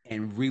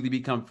and really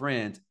become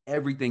friends,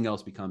 everything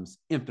else becomes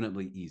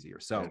infinitely easier.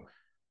 So Yeah.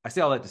 I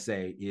say all that to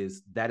say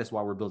is that is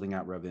why we're building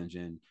out Rev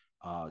Engine.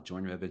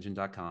 Join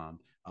revengine.com.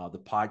 The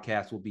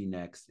podcast will be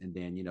next. And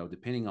then,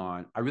 depending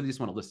on, I really just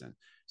want to listen.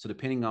 So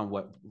depending on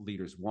what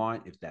leaders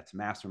want, if that's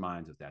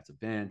masterminds, if that's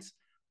events,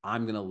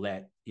 I'm going to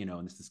let,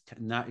 and this is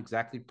not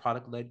exactly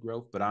product led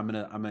growth, but I'm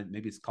going to,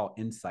 maybe it's called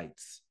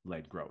insights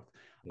led growth.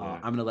 Yeah.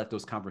 I'm going to let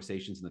those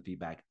conversations and the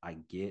feedback I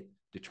get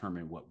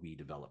determine what we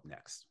develop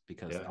next,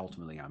 because Yeah.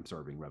 ultimately I'm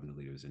serving revenue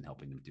leaders and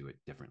helping them do it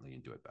differently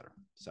and do it better.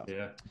 So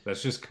Yeah,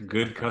 that's just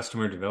good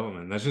customer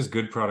development. That's just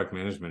good product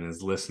management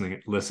is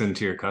listen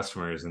to your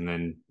customers and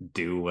then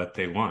do what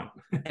they want.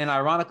 and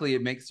ironically,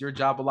 it makes your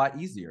job a lot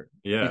easier,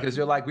 Yeah, because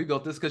you're like, we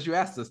built this because you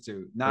asked us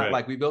to, not right.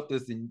 like we built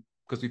this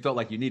because we felt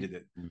like you needed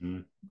it. Mm-hmm.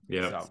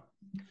 Yeah, So,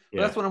 but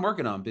yeah, that's what I'm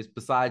working on.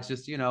 Besides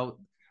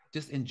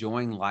just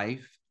enjoying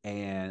life.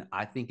 And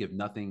I think if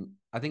nothing,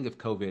 I think if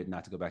COVID,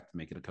 not to go back to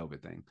make it a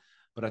COVID thing,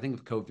 but I think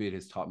if COVID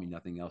has taught me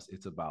nothing else,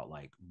 it's about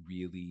like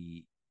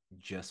really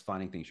just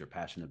finding things you're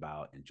passionate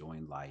about,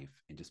 enjoying life,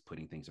 and just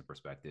putting things in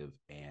perspective.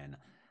 And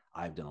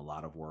I've done a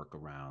lot of work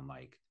around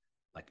like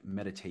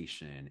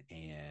meditation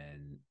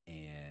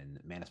and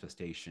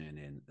manifestation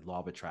and law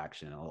of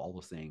attraction and all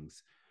those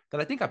things that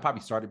I think I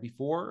probably started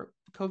before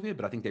COVID,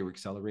 but I think they were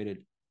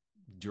accelerated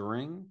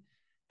during.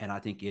 And I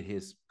think it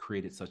has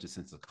created such a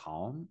sense of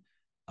calm,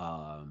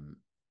 um,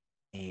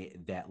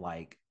 that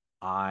like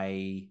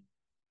I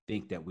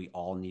think that we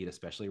all need,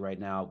 especially right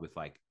now with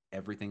like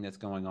everything that's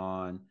going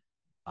on.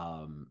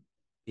 Um,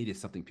 it is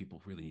something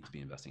people really need to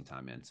be investing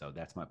time in. So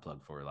that's my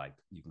plug for, like,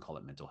 you can call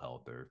it mental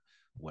health or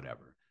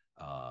whatever,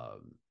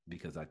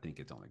 because I think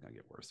it's only going to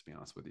get worse, to be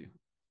honest with you.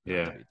 Not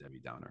to yeah. be Debbie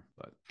Downer,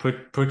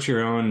 but Put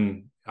your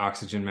own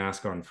oxygen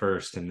mask on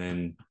first, and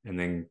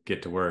then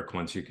get to work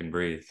once you can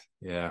breathe.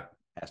 Yeah,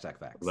 hashtag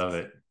facts. love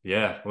it.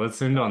 Yeah,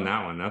 let's end on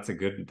that one. That's a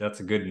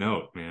good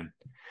note, man.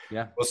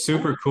 Yeah, Well, cool.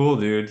 super cool,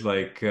 dude.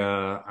 Like,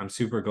 I'm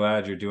super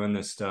glad you're doing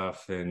this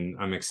stuff, and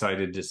I'm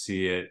excited to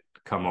see it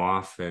come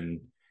off and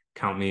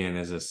count me in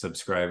as a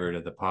subscriber to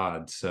the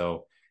pod.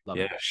 So, Love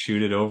yeah, it.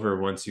 shoot it over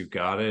once you've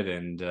got it,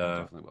 and I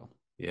definitely will.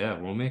 yeah,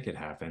 we'll make it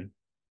happen.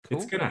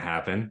 It's Cool. gonna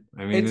happen.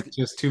 I mean, It's it's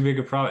just too big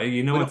a problem. You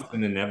we know, it's don't.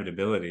 an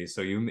inevitability,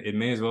 so it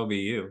may as well be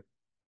you.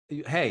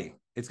 Hey,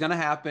 It's gonna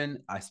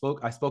happen. I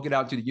spoke it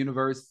out to the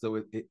universe,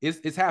 so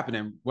it's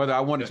happening, whether I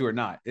want it to or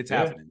not. It's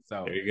Yeah. happening.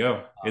 So There you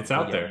go. It's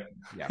out yeah, there.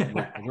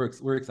 yeah,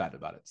 we're excited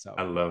about it. I So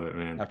love it,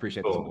 man. I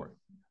appreciate the Cool. support.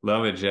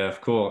 Love it,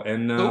 Jeff. Cool.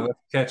 And Cool. let's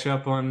catch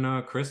up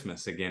on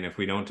Christmas again if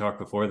we don't talk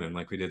before then,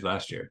 like we did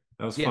last year.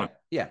 That was Yeah, fun.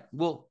 yeah.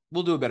 We'll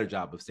do a better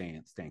job of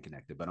staying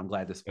connected. But I'm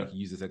glad this we Yeah. can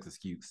use this as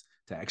excuse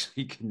to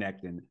actually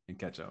connect and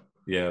catch up.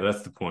 Yeah,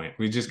 that's the point.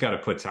 We just got to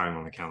put time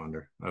on the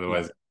calendar. Yeah,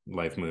 Otherwise,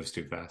 life moves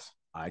too fast.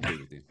 I agree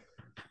with you.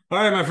 All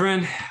right, my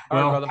friend. All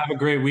right, Well, brother. have a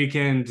great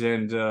weekend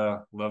and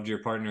loved your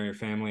partner, your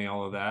family,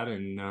 all of that.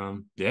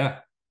 And yeah,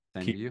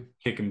 Same to keep you.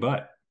 kicking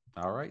butt.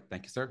 All right.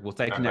 Thank you, sir. We'll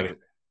stay All right, buddy.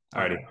 connected.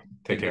 All All right. righty.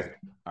 Take Take it easy. care.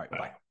 All right. Bye.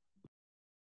 Bye.